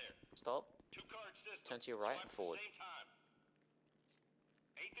trap there. Stop. 2-card system. Turn to your right Swipe and at the forward. same time.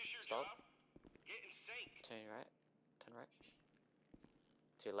 Ain't this your Stop. job? Get in sync. Turn your right. Turn right.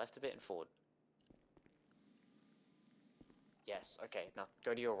 To your left a bit and forward. Yes. Okay. Now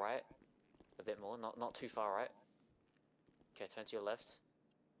go to your right a bit more. Not too far right. Okay. Turn to your left.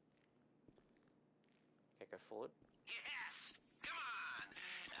 Okay. Go forward. Yes! Come on!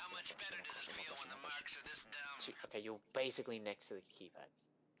 How much gosh, better oh my does gosh, it oh my feel gosh, when oh the my gosh. marks are this dumb? Okay. You're basically next to the keypad.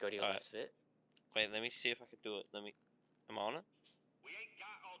 Go to your Alright. left a bit. Wait, let me see if I can do it. Let me. Am I on it? We ain't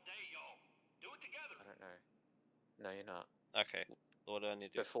got all day, y'all. Do it together. I don't know. No, you're not. Okay. What do I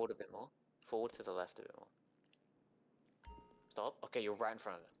need to Go do? forward a bit more. Forward to the left a bit more. Stop. Okay, you're right in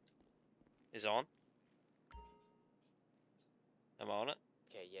front of it. Is it on? Am I on it?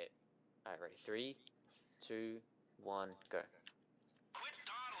 Okay, yeah. Alright, ready. 3, 2, 1, go. Quit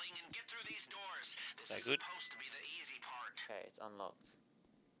dawdling and get through these doors. This That is good? supposed to be the easy part. Okay, it's unlocked.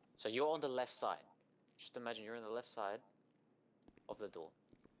 So you're on the left side. Just imagine you're on the left side of the door.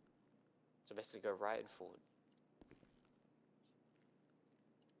 So basically go right and forward.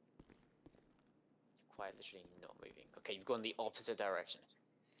 You're quite literally not moving. Okay, you've gone the opposite direction.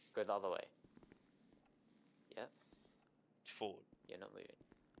 Go the other way. Yeah, Forward. you're not moving.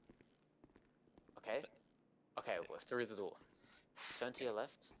 Okay? Okay, we're through the door. Turn to your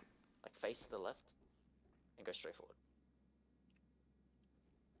left, like face to the left, and go straight forward.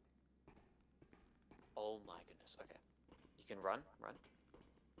 Oh my goodness, okay. You can run.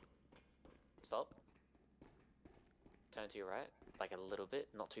 Stop. Turn to your right, like a little bit,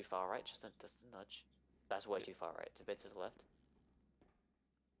 not too far right, just a nudge. That's way too far right, it's a bit to the left.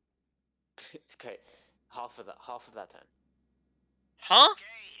 It's great. Half of that turn. Huh? Okay,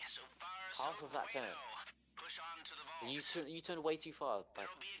 so far Half so of that turn. bueno. Push on to the vault. You turn way too far. Like,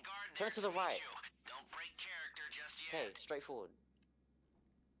 There'll be a guard turn there to the meet right. you. Don't break character just okay, yet. straight forward.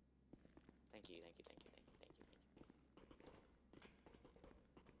 Thank you.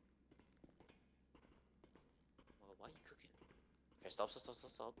 Well, why are you cooking? Okay, stop.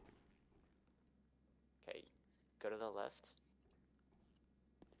 Okay, go to the left.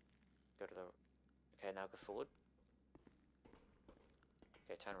 Go to the... Okay, now go forward.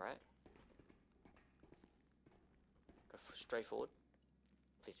 Okay, turn right. Go straight forward.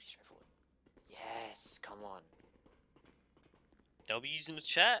 Please be straight forward. Yes, come on. They'll be using the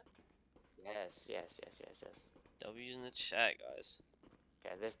chat. Yes. They'll be using the chat, guys.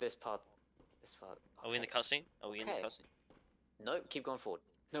 Okay, this part. Are we in the okay. cutscene? Are we in the Okay. cutscene? Nope, keep going forward.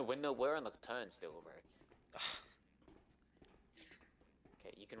 No, we're on the turn still, bro.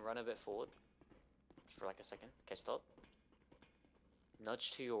 Okay, you can run a bit forward. Just for like a second. Okay, stop.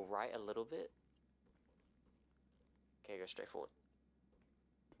 Nudge to your right a little bit. Okay, go straight forward.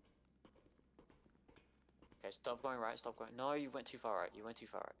 Okay, stop going right, stop going... No, you went too far right.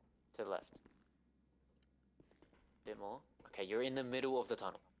 To the left. Bit more. Okay, you're in the middle of the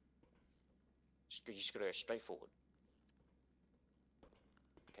tunnel. You just gotta go straight forward.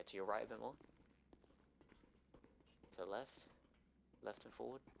 Okay, to your right a bit more. To the left. Left and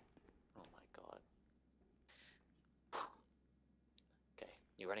forward. Oh my god. Okay,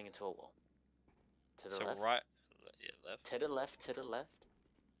 you're running into a wall. To the So left. right. Yeah, left. To the left.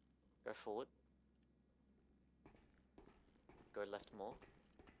 Go forward. Go left more.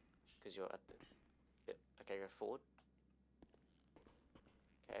 Because you're at the... Bit. Okay, go forward.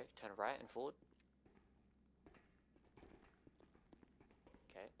 Okay, turn right and forward.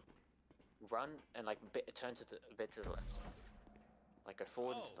 Okay. Run and like turn to a bit to the left. Like go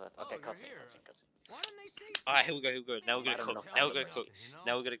forward and to the left. Okay, cutscene. Why didn't they say so? Alright, here we go. Now we're I gonna don't cook. know. Now we're gonna cook.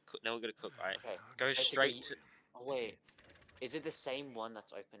 Now we're gonna cook. Alright. Okay. Go Basically, straight to. Oh wait, is it the same one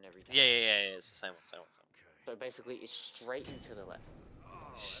that's open every time? Yeah. It's the same one. So basically, it's straight into the left.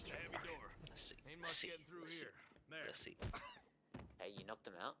 Oh, that's a heavy door. Let's Ain't see. much getting through Let's see. here. There. Let's see. Hey, you knocked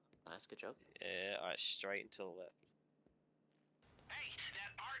him out. Nice, good job. Yeah. Alright, straight into the left. Hey,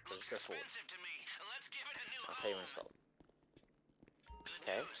 that art So looks just go forward. expensive to me. Let's give it a new I'll tell you when to home. stop. Good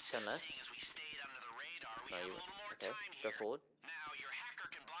Okay, news. turn left. Seeing as we stayed under the radar, we No, have you. a little more Okay, time go here. forward. Now, your hacker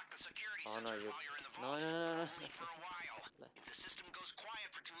can block the security Oh no, sensors you. while you're in the No. vault. No. Only for a while. If the system goes quiet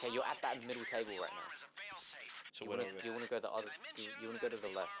for too Okay, long, you're at that it middle triggers table the right now. alarm as a failsafe. So You where wanna do we go? you wanna go the other. Did I You mention wanna go that to if the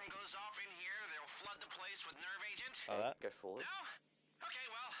the left. alarm goes off in here, they'll flood the place with nerve agent? Oh, Okay, that? go forward. No? Okay,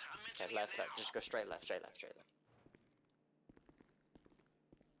 well, I'm Okay, mentioning left. it now. Just go straight left.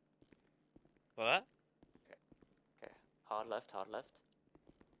 For that? Okay. Hard left, hard left.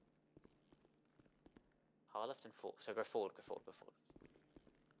 Hard left and forward. So go forward, go forward, go forward.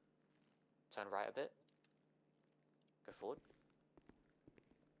 Turn right a bit. Go forward.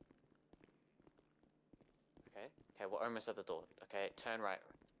 Okay. Okay, we're almost at the door. Okay, turn right.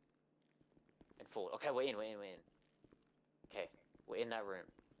 And forward. Okay, we're in, we're in, we're in. Okay, we're in that room.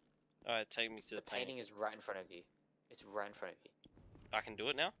 Alright, take me to The the painting. painting is right in front of you. It's right in front of you. I can do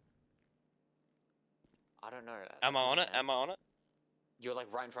it now? I don't know. Am I on it? Am I on it? You're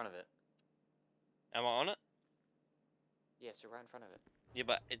like right in front of it. Am I on it? Yes, you're right in front of it. Yeah,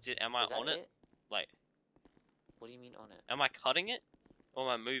 but am I Is that on it? Like, What do you mean on it? am I cutting it? Or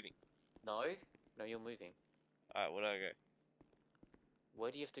am I moving? No? No, you're moving. Alright, where do I go?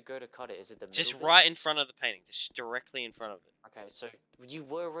 Where do you have to go to cut it? Is it the middle Just bit? right in front of the painting. Just directly in front of it. Okay, so you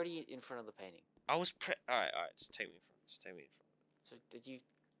were already in front of the painting. I was alright, just take me in front. Just take me in front. So did you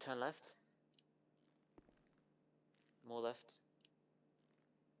turn left? More left.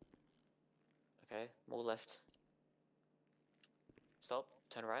 Okay, more left. Stop.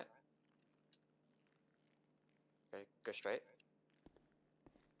 Turn right. Okay, go straight.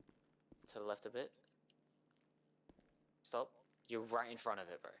 To the left a bit. Stop. You're right in front of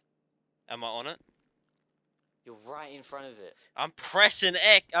it, bro. Am I on it? You're right in front of it. I'm pressing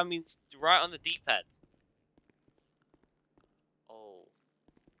X. I mean, right on the D-pad. Oh.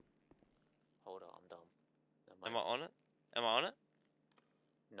 Hold on, I'm dumb. Never Am mind. I on it? Am I on it?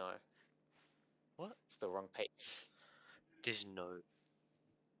 No. What? It's the wrong page. There's no.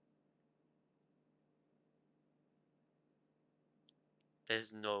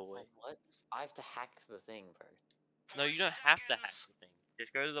 There's no way. Oh, what? I have to hack the thing, bro. No, you don't have to hack the thing.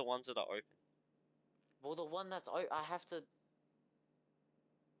 Just go to the ones that are open. Well, the one that's I have to.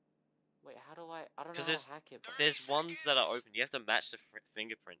 Wait, how do I? I don't know 'Cause how to hack it, bro. There's ones that are open. You have to match the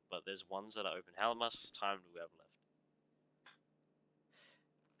fingerprint, but there's ones that are open. How much time do we have left?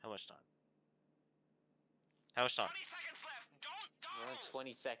 How much time? How much time? 20 seconds left. Don't We're on dawdle.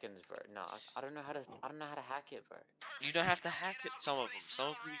 20 seconds, bro. No, I don't know how to. I don't know how to hack it, bro. You don't have to hack it. Some of them. Some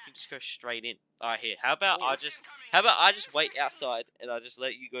of them you can just go straight in. Alright, here. How about Oh, I just? How about I just wait outside and I just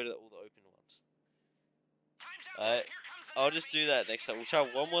let you go to all the open ones? Time's up. Alright. Here comes the I'll just do that next time. We'll try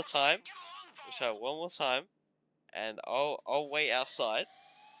one more time. Get along, We'll try one more time, and I'll wait outside,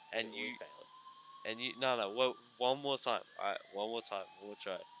 and We you failed. no one more time. Alright, one more time. We'll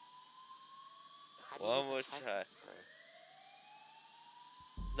try. How do you One get the more hack try. it, bro?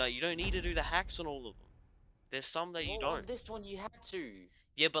 No, you don't need to do the hacks on all of them. There's some that you Well, on don't. this one you had to.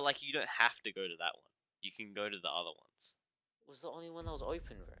 Yeah, but like you don't have to go to that one. You can go to the other ones. It was the only one that was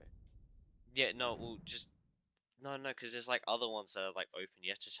open, bro. Yeah, no, we'll just no, because there's like other ones that are like open.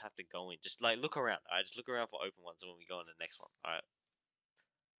 You just have to go in. Just like look around. Alright, just look around for open ones, and when we go on the next one. Alright,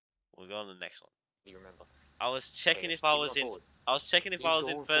 we'll go on the next one. You remember? I was checking Okay, if I keep was going in. forward. I was checking if Keep I was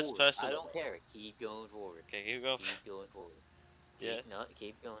in going first forward. person. I don't care. Keep going forward. Okay, here we go. Keep going forward. Yeah. No,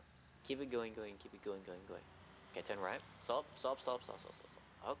 keep going. Keep it going, keep it going. Okay, turn right. Stop.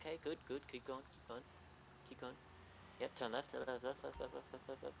 Okay, good. Keep going. Yep, turn left. Left.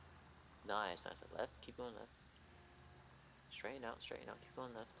 Nice. Left. Keep going left. Straighten out. Keep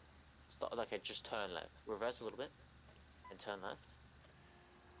going left. Stop. Okay, just turn left. Reverse a little bit. And turn left.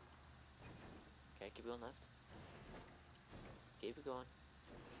 Okay, keep going left. Keep it going.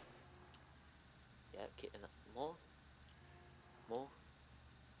 Yeah, keep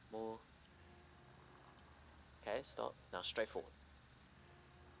more. Okay, stop. Now straight forward.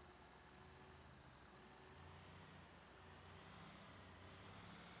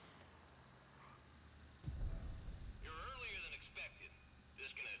 You're earlier than expected.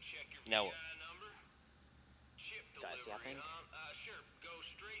 Just gonna check your Now what? PI number. Chip Guys delivery, yapping? Sure. Go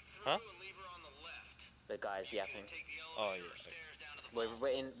straight through Huh? and leave her on the left. The guy's You can yapping. take the Oh, elevator yeah, stairs down to the We're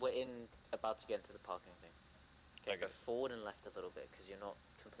vault. we're in about to get into the parking thing. Okay, go Okay. forward and left a little bit because you're not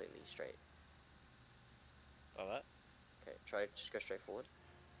completely straight. Alright. Okay, just go straight forward.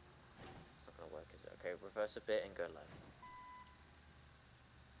 It's not gonna work, is it? Okay, reverse a bit and go left.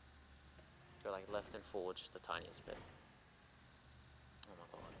 Go like left and forward just the tiniest bit. Oh my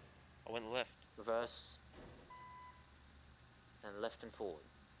god. I went left. Reverse. And left and forward.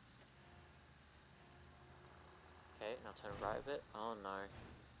 Okay, now turn right a bit. Oh no.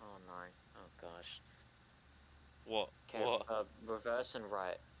 Oh gosh. What? Okay, What? reverse and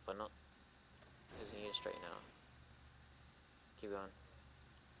right, but not because you need to straighten out. Keep going.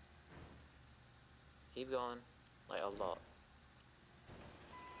 Keep going. Like a lot.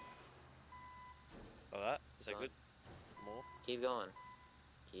 Alright. Is that Keep good? going. More? Keep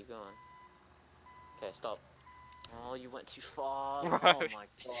going. Okay, stop. Oh, you went too far. Bro. Oh my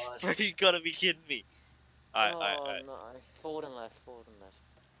gosh. Bro, you gotta be kidding me. Alright, alright, Oh alright. no. Forward and left, forward and left.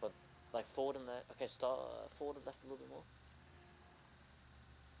 But like forward and left. Okay, start forward and left a little bit more.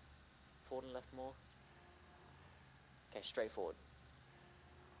 Forward and left more. Okay, straight forward.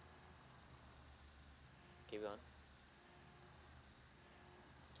 Keep going.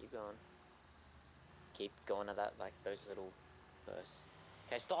 Keep going. Keep going at that, like those little bursts.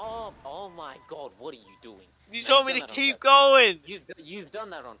 Okay, stop! Oh my god, what are you doing? You No, told you've me done to that on keep purpose. going! You've done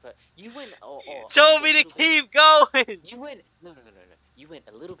that on purpose. You went You a told me to little bit. keep going! You went no. You went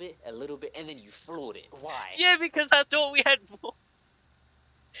a little bit, and then you floored it. Why? Yeah, because I thought we had more.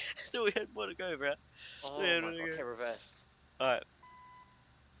 I thought we had more to go, bro. Oh Yeah, my no, god. no, Okay, reverse. alright,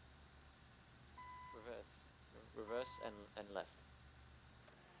 Reverse. Reverse and left.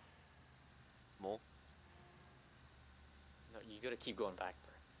 more. No, you gotta keep going back,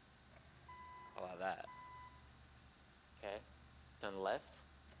 bro. How about that? Okay. Then left.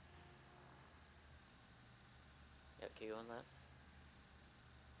 Yep, keep going left.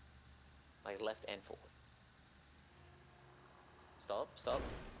 Like left and forward. Stop.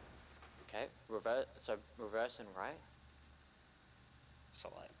 Okay. Reverse. So reverse and right. So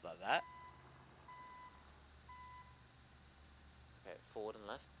like that? Okay, forward and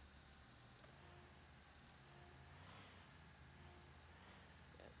left.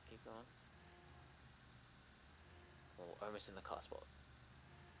 Yeah, keep going. Oh, almost in the car spot.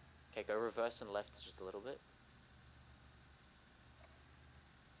 Okay, go reverse and left just a little bit.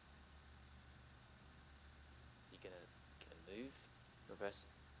 You're gonna move. Reverse.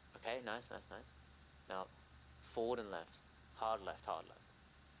 Okay, nice. Now, forward and left. Hard left.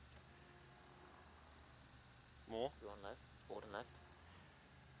 More? Keep on left. Forward and left.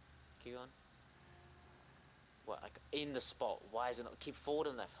 Keep on. What, like in the spot? Why is it not? Keep forward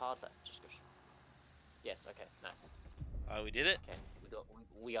and left. Hard left. Just go. Yes. Okay. Nice. Oh, we did it? Okay.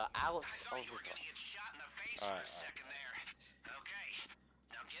 We are out I of thought you the were car. gonna get shot in the face Alright, for a second there. Okay,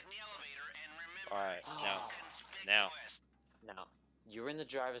 now get in the elevator and remember. Alright, now. Conspicuous. Now, you're in the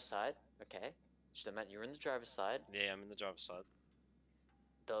driver's side. Okay. Just a minute. You're in the driver's side. Yeah, I'm in the driver's side.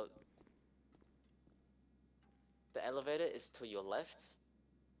 The elevator is to your left.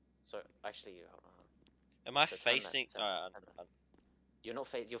 So actually, hold on. Am I So turn left, facing? turn Alright, left, turn left. You're not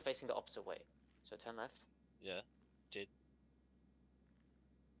you're facing the opposite way. So turn left. yeah, did.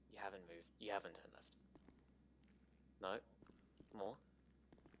 You haven't moved. You haven't turned left. No. More.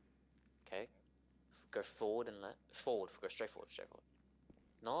 Okay. Go forward and left. Forward. Go straight forward.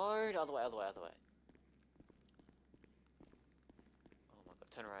 No, the other way. Oh my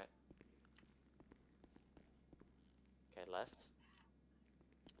god. Turn right. Okay, left.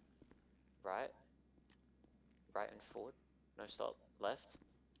 Right. Right and forward. No, stop. Left.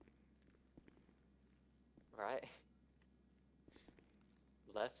 Right.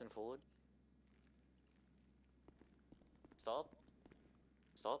 Left and forward. Stop.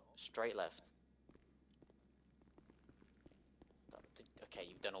 Straight left. Okay,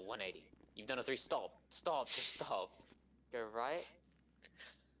 you've done a 180. You've done a 3. Stop. Just stop. Go right.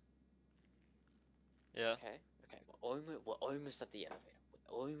 Yeah. Okay. We're almost at the elevator.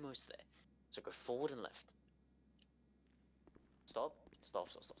 We're almost there. So go forward and left. Stop.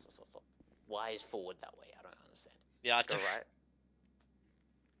 Why is forward that way? I don't understand. Yeah, I Go don't. right.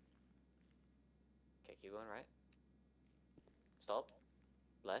 Okay, keep going right. Stop.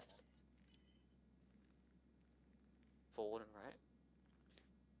 Left. Forward and right.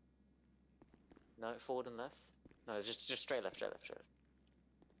 No, forward and left. No, just straight left.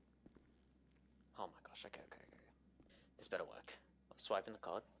 Oh my gosh. Okay. This better work. I'm swiping the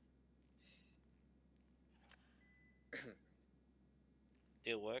card.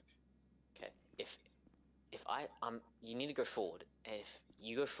 Did it work? Okay. If you need to go forward, and if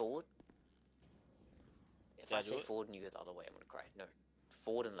you go forward, if Did I I do say it? forward and you go the other way, I'm gonna cry. No,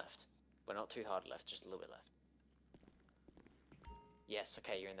 forward and left, but not too hard left, just a little bit left. Yes.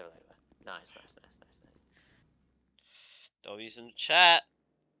 Okay, you're in the elevator. Nice. W's in the chat.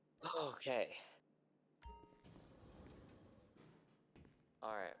 Okay.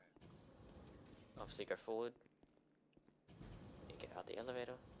 All right. Obviously, go forward. You get out the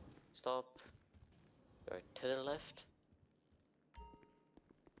elevator. Stop. Go to the left.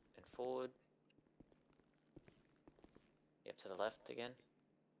 And forward. Yep, to the left again.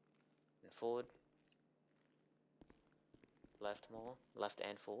 And forward. Left more. Left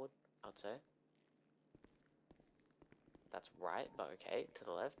and forward, I'd say. That's right, but okay. To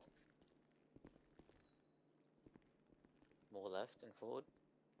the left. More left and forward.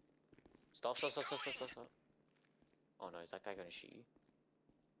 Stop. Oh no, is that guy gonna shoot you?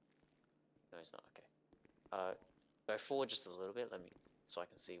 No, he's not. Okay. Go forward just a little bit. Let me, so I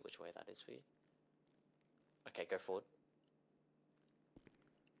can see which way that is for you. Okay, go forward.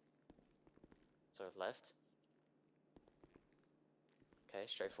 So left. Okay,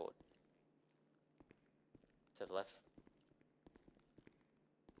 straight forward. To the left.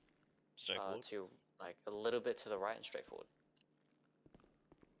 Straight forward. To like a little bit to the right and straight forward.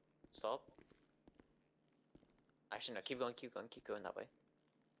 Stop. Actually, no, keep going that way.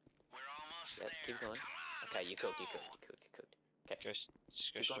 We're almost Yep, there. keep going. Come on, Okay, let's you go. cooked. Okay,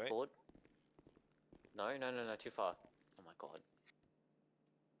 Just go keep going straight. forward. No, too far. Oh my god.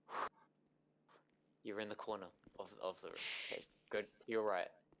 You're in the corner of the room. Okay, good. You're right.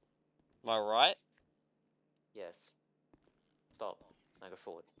 Am I right? Yes. Stop. Now go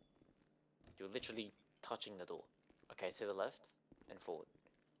forward. You're literally touching the door. Okay, to the left and forward.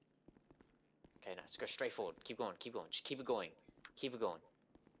 Okay, now just go straight forward. Keep going. Just keep it going.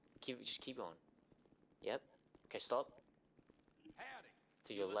 Just keep going. Yep. Okay, stop. Howdy.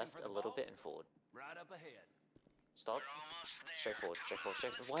 To You your looking left for a the little vault? bit and forward. Right up ahead. Stop. We're almost there. Straight forward. Come on,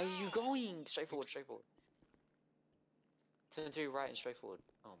 let's Why are you go. going? Straight forward. Turn to your right and straight forward.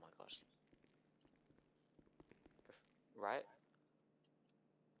 Oh my gosh. Right.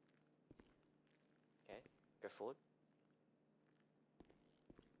 Okay, go forward.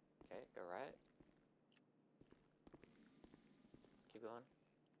 Okay, go right. Keep going.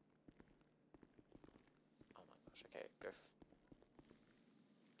 Oh my gosh. Okay,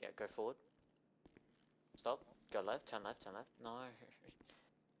 go forward. Stop. Go left. Turn left. No.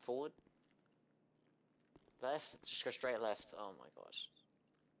 Forward. Left. Just go straight left. Oh my gosh.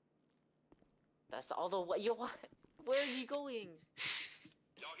 That's the other way. You're what? Where are you going?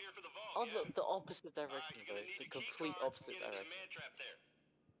 Y'all here for the vault, The opposite Alright, direction, you're bro. gonna need The a key complete card opposite to get into the direction. man trap there.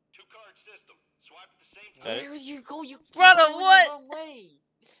 2-card system. Swipe at the same Is that time. it? Where you go? You keep Brother, going what? the wrong way.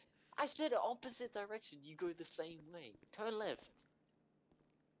 I said opposite direction. You go the same way. Turn left.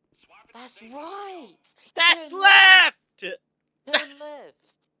 Swipe at the That's same time, right. That's Turn left. Turn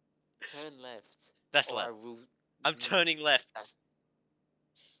left. Turn left. That's Or I left. will. I'm turning left. That's.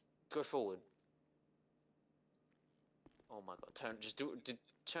 Go forward. Oh my god. Turn. Just do.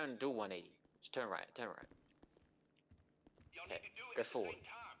 Do 180. Just turn right. Y'all Okay, need to do it go at the forward. same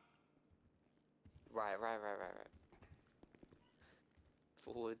time. Right.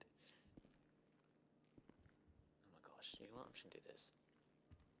 Forward. Oh my gosh. You know what? I'm just gonna do this.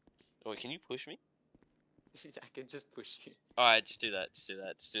 Wait, can you push me? I can just push you. Alright, just do that.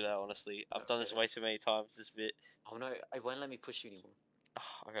 Honestly, I've done this Okay. way too many times. This bit. Oh no, it won't let me push you anymore.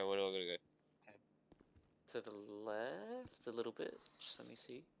 Okay, where do I gotta go? To the left a little bit. Just let me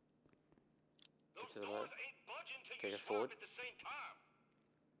see. Go Those to the doors left. ain't budging till Okay, you go swipe forward. at the same time.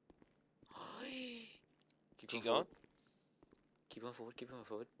 Keep forward. going. Keep going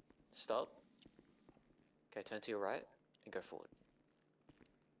forward. Stop. Okay, turn to your right and go forward.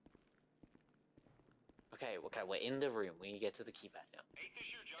 Okay, we're in the room. We need to get to the keypad now. Ain't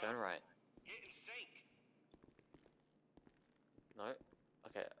this your job? Turn right. Get in sync. No.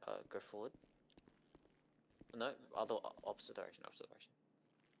 Okay, go forward. No, opposite direction.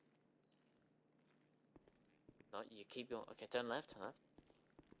 No, you keep going. Okay, turn left.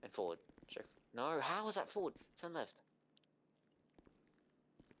 And forward. Straight. No, how is that forward? Turn left.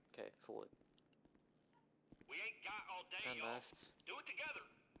 Okay, forward. We ain't got all day, Turn y'all. left. Do it together.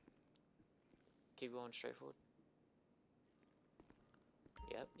 Keep going straight forward.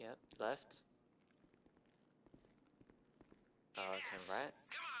 Yep. Left. Turn Yes. right.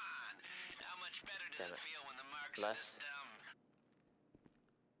 Come on. How much better does Damn it it. feel when the marks Left. are this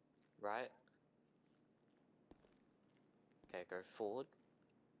dumb? Right. Okay, go forward.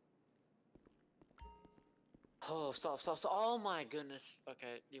 Oh, stop. Oh my goodness.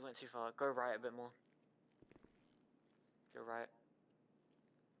 Okay, you went too far. Go right a bit more. Go right.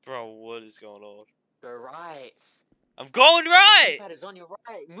 Bro, what is going on? Go right. I'm going right! Keypad is on your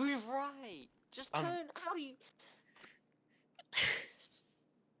right. Move right. Just I'm- turn. How do you?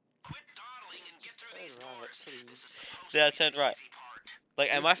 Quit dawdling and get Just through turn these right, doors. please. This is supposed Yeah, I to be turned the right. easy part. Like,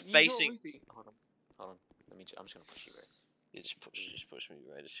 am I You're not facing? moving. Hold on. Let me. I'm just gonna push you, bro. Yeah, just push me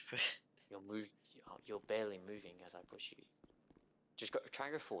right. Just push. You're barely moving as I push you. Just go. Try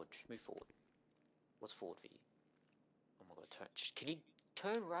and go forward. Just move forward. What's forward for you? Oh my god. Turn. Can you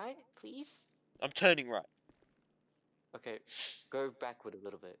turn right, please? I'm turning right. Okay. Go backward a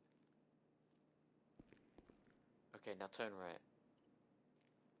little bit. Okay. Now turn right.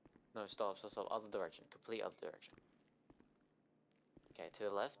 No. Stop. Other direction. Complete other direction. Okay. To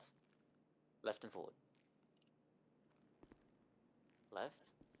the left. Left and forward.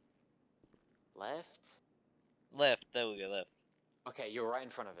 Left. Left. There we go. Left. Okay. You're right in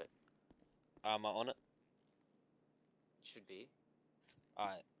front of it. Am I on it? Should be.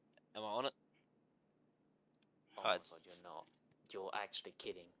 Alright. Am I on it? Oh Alright. my god, you're not. You're actually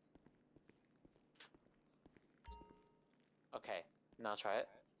kidding. Okay, now try it.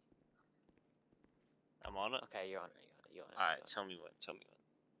 I'm on it? Okay, you're on it. You're on it. Alright, tell me when. Tell me when.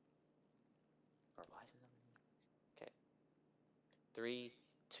 Bro, why isn't that? Okay. 3,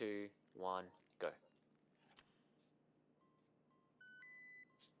 2, 1, go.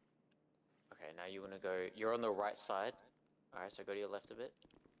 Okay, now you wanna go. You're on the right side. Alright, so go to your left a bit.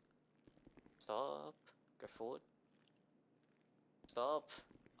 Stop. Go forward. Stop.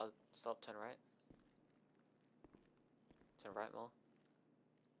 Stop. Turn right. Turn right more.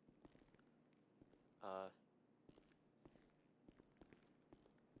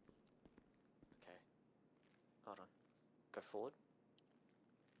 Okay. Hold on. Go forward.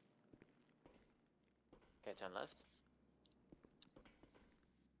 Okay, turn left.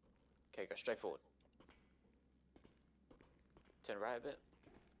 Okay, go straight forward. Turn right a bit.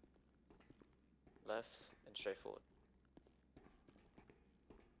 Left and straight forward.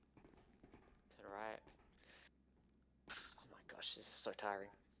 Turn right. Oh my gosh, this is so tiring.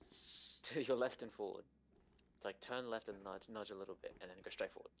 To your left and forward. It's like turn left and nudge a little bit, and then go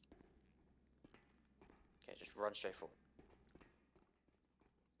straight forward. Okay, just run straight forward.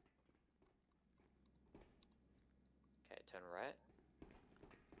 Okay, turn right.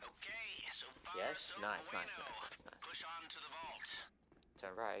 Okay, so far Yes, so nice. bueno. Nice. Push on to the vault.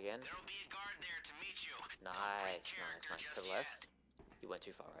 Turn right again. There'll be a guard there to meet you. Nice. character To just the left. You went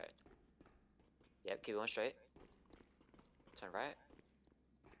too far, right? Yep, keep going straight. Turn right.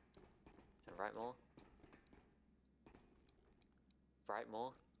 Turn right more. Right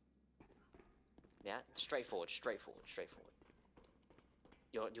more. Yeah, straight forward.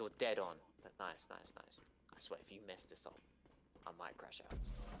 You're dead on. Nice. I swear, if you mess this up, I might crash out.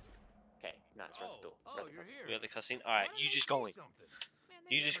 Okay, nice. Run the door. Run the You're cutscene. here. We got the cutscene. Why Alright, don't you they just say going. something? Man,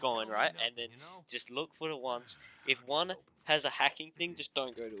 they You just never going, tell me right? nothing, And then you know? just look for the ones. If I'll one get it open. has a hacking thing, just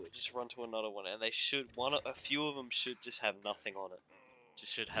don't go to it. Just run to another one. And they should, a few of them should just have nothing on it.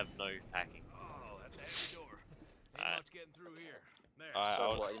 Just should have no hacking. Oh, that's a heavy door. Ain't Alright. much getting through here. There. Alright,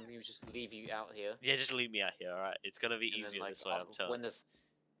 So what? You just leave you out here, yeah, just leave me out here, alright? It's gonna be and then easier like this way, I'm telling when you. this.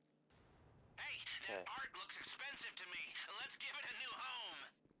 Hey, Okay. that art looks expensive to me. Let's give it a new home.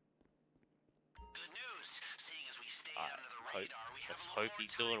 Good news. Seeing as we stayed under the radar, we have Let's a little hope more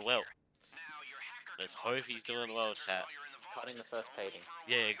he's time doing well. here. Now, your hacker Let's can block hope the he's doing security well, sensors chat. while you're in the vault, Cutting the first but only painting. for a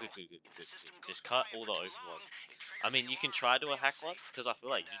Yeah, while. good. If the system goes Just cut quiet all for the too open long, ones. it triggers I mean, the you can alarms try to to a hack one, fail-safe. because I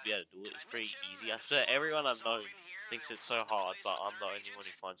feel like And, you'd be able to do it. did It's I pretty mention easy. that I if feel like someone everyone I've goes off known in here, thinks they'll it's flood so the hard, place but with I'm the nerve only one who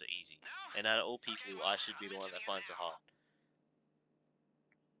agents? finds it easy. No? And out of all Okay, people, well, I should be the I'm one that mentioning finds it it now. hard.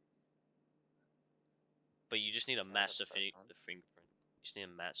 But you just need to Okay, I got match the first one. the fingerprint. You just need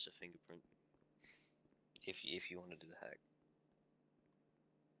to match the fingerprint if you want to do the hack.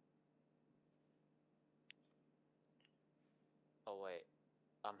 Oh wait,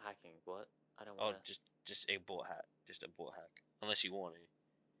 I'm hacking. What? I don't Oh, wanna. just a bot hack, just a bot hack, unless you want to.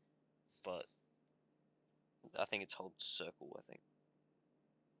 But I think it's hold circle. I think.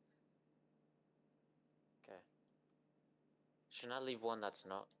 Okay. Shouldn't I leave one that's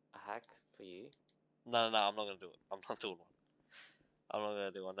not a hack for you? No, I'm not gonna do it. I'm not doing one. I'm not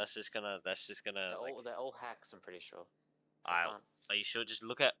gonna do one. That's just gonna like. They're all hacks. I'm pretty sure. So I I can't. Are you sure? Just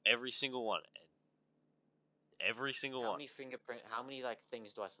look at every single one. Every single How one. many fingerprint? How many like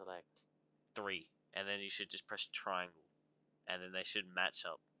things do I select? 3, and then you should just press triangle, and then they should match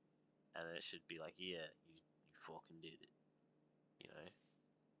up, and then it should be like, yeah, you fucking did it. You know.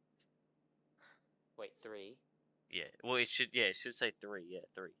 Wait, 3. Yeah. Well, it should say 3. Yeah,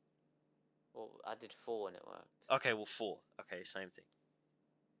 3. Well, I did 4 and it worked. Okay, well 4. Okay, same thing.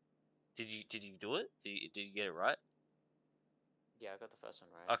 Did you do it? Did you get it right? Yeah, I got the first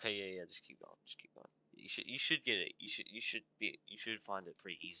one right. Okay, yeah. Just keep going. You should get it. You should find it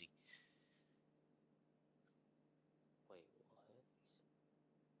pretty easy. Wait, what?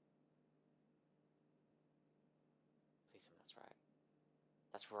 Please tell me that's right.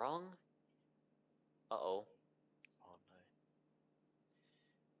 That's wrong? Uh-oh. Oh no.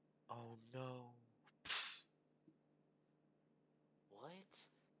 Oh no. What?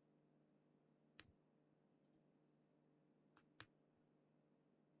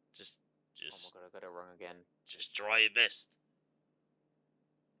 Just Oh my god, I got it wrong again. just try your best.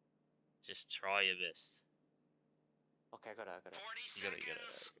 Just try your best. Okay, I got it. 40 You got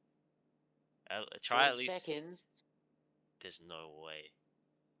seconds. it. Try at 40 least. seconds? There's no way.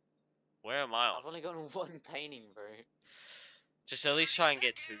 Where am I on? I've only gotten one painting, bro. Just at least try and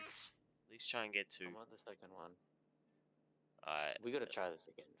get 2. Seconds. At least try and get 2. I'm on the second one. Alright. We gotta try this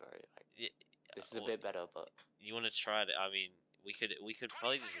again, bro. Like, This is a Well, bit better, but you want to try it? I mean, we could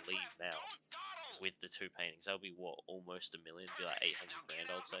probably just leave now Don't dawdle. with the 2 paintings. That would be what, almost $1 million? Be like 800 grand,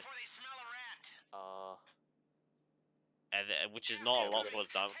 I would say. Before they smell a rat. And which is not a lot for a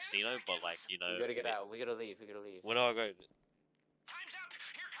diamond casino, but like you know. we gotta get out. We gotta leave. We gotta leave. Where do I go? Time's up.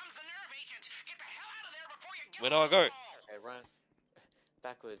 Here comes the nerve agent. Get the hell out of there before you get Where do I go? Okay, run.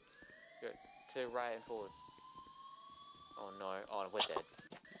 Backwards. Go to right and forward. Oh no. Oh, we're dead.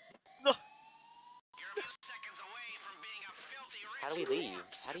 No. You're a few seconds away from being a filthy rich How do we leave?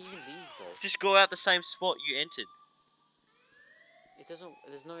 corpse. How do you even leave though? Just go out the same spot you entered. It doesn't.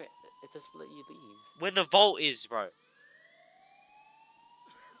 There's no. It doesn't let you leave. Where the vault is, bro.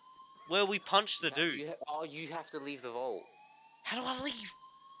 Where we punched the You ha- dude. You you have to leave the vault. How do I leave?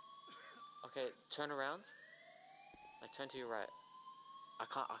 Okay, turn around. Like turn to your right. I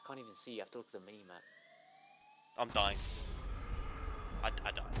can't even see. You have to look at the mini map. I'm dying. I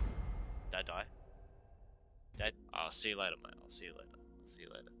died. Did I die? Dead? I'll see you later, mate. I'll see you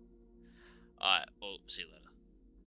later. Alright, well, see you later.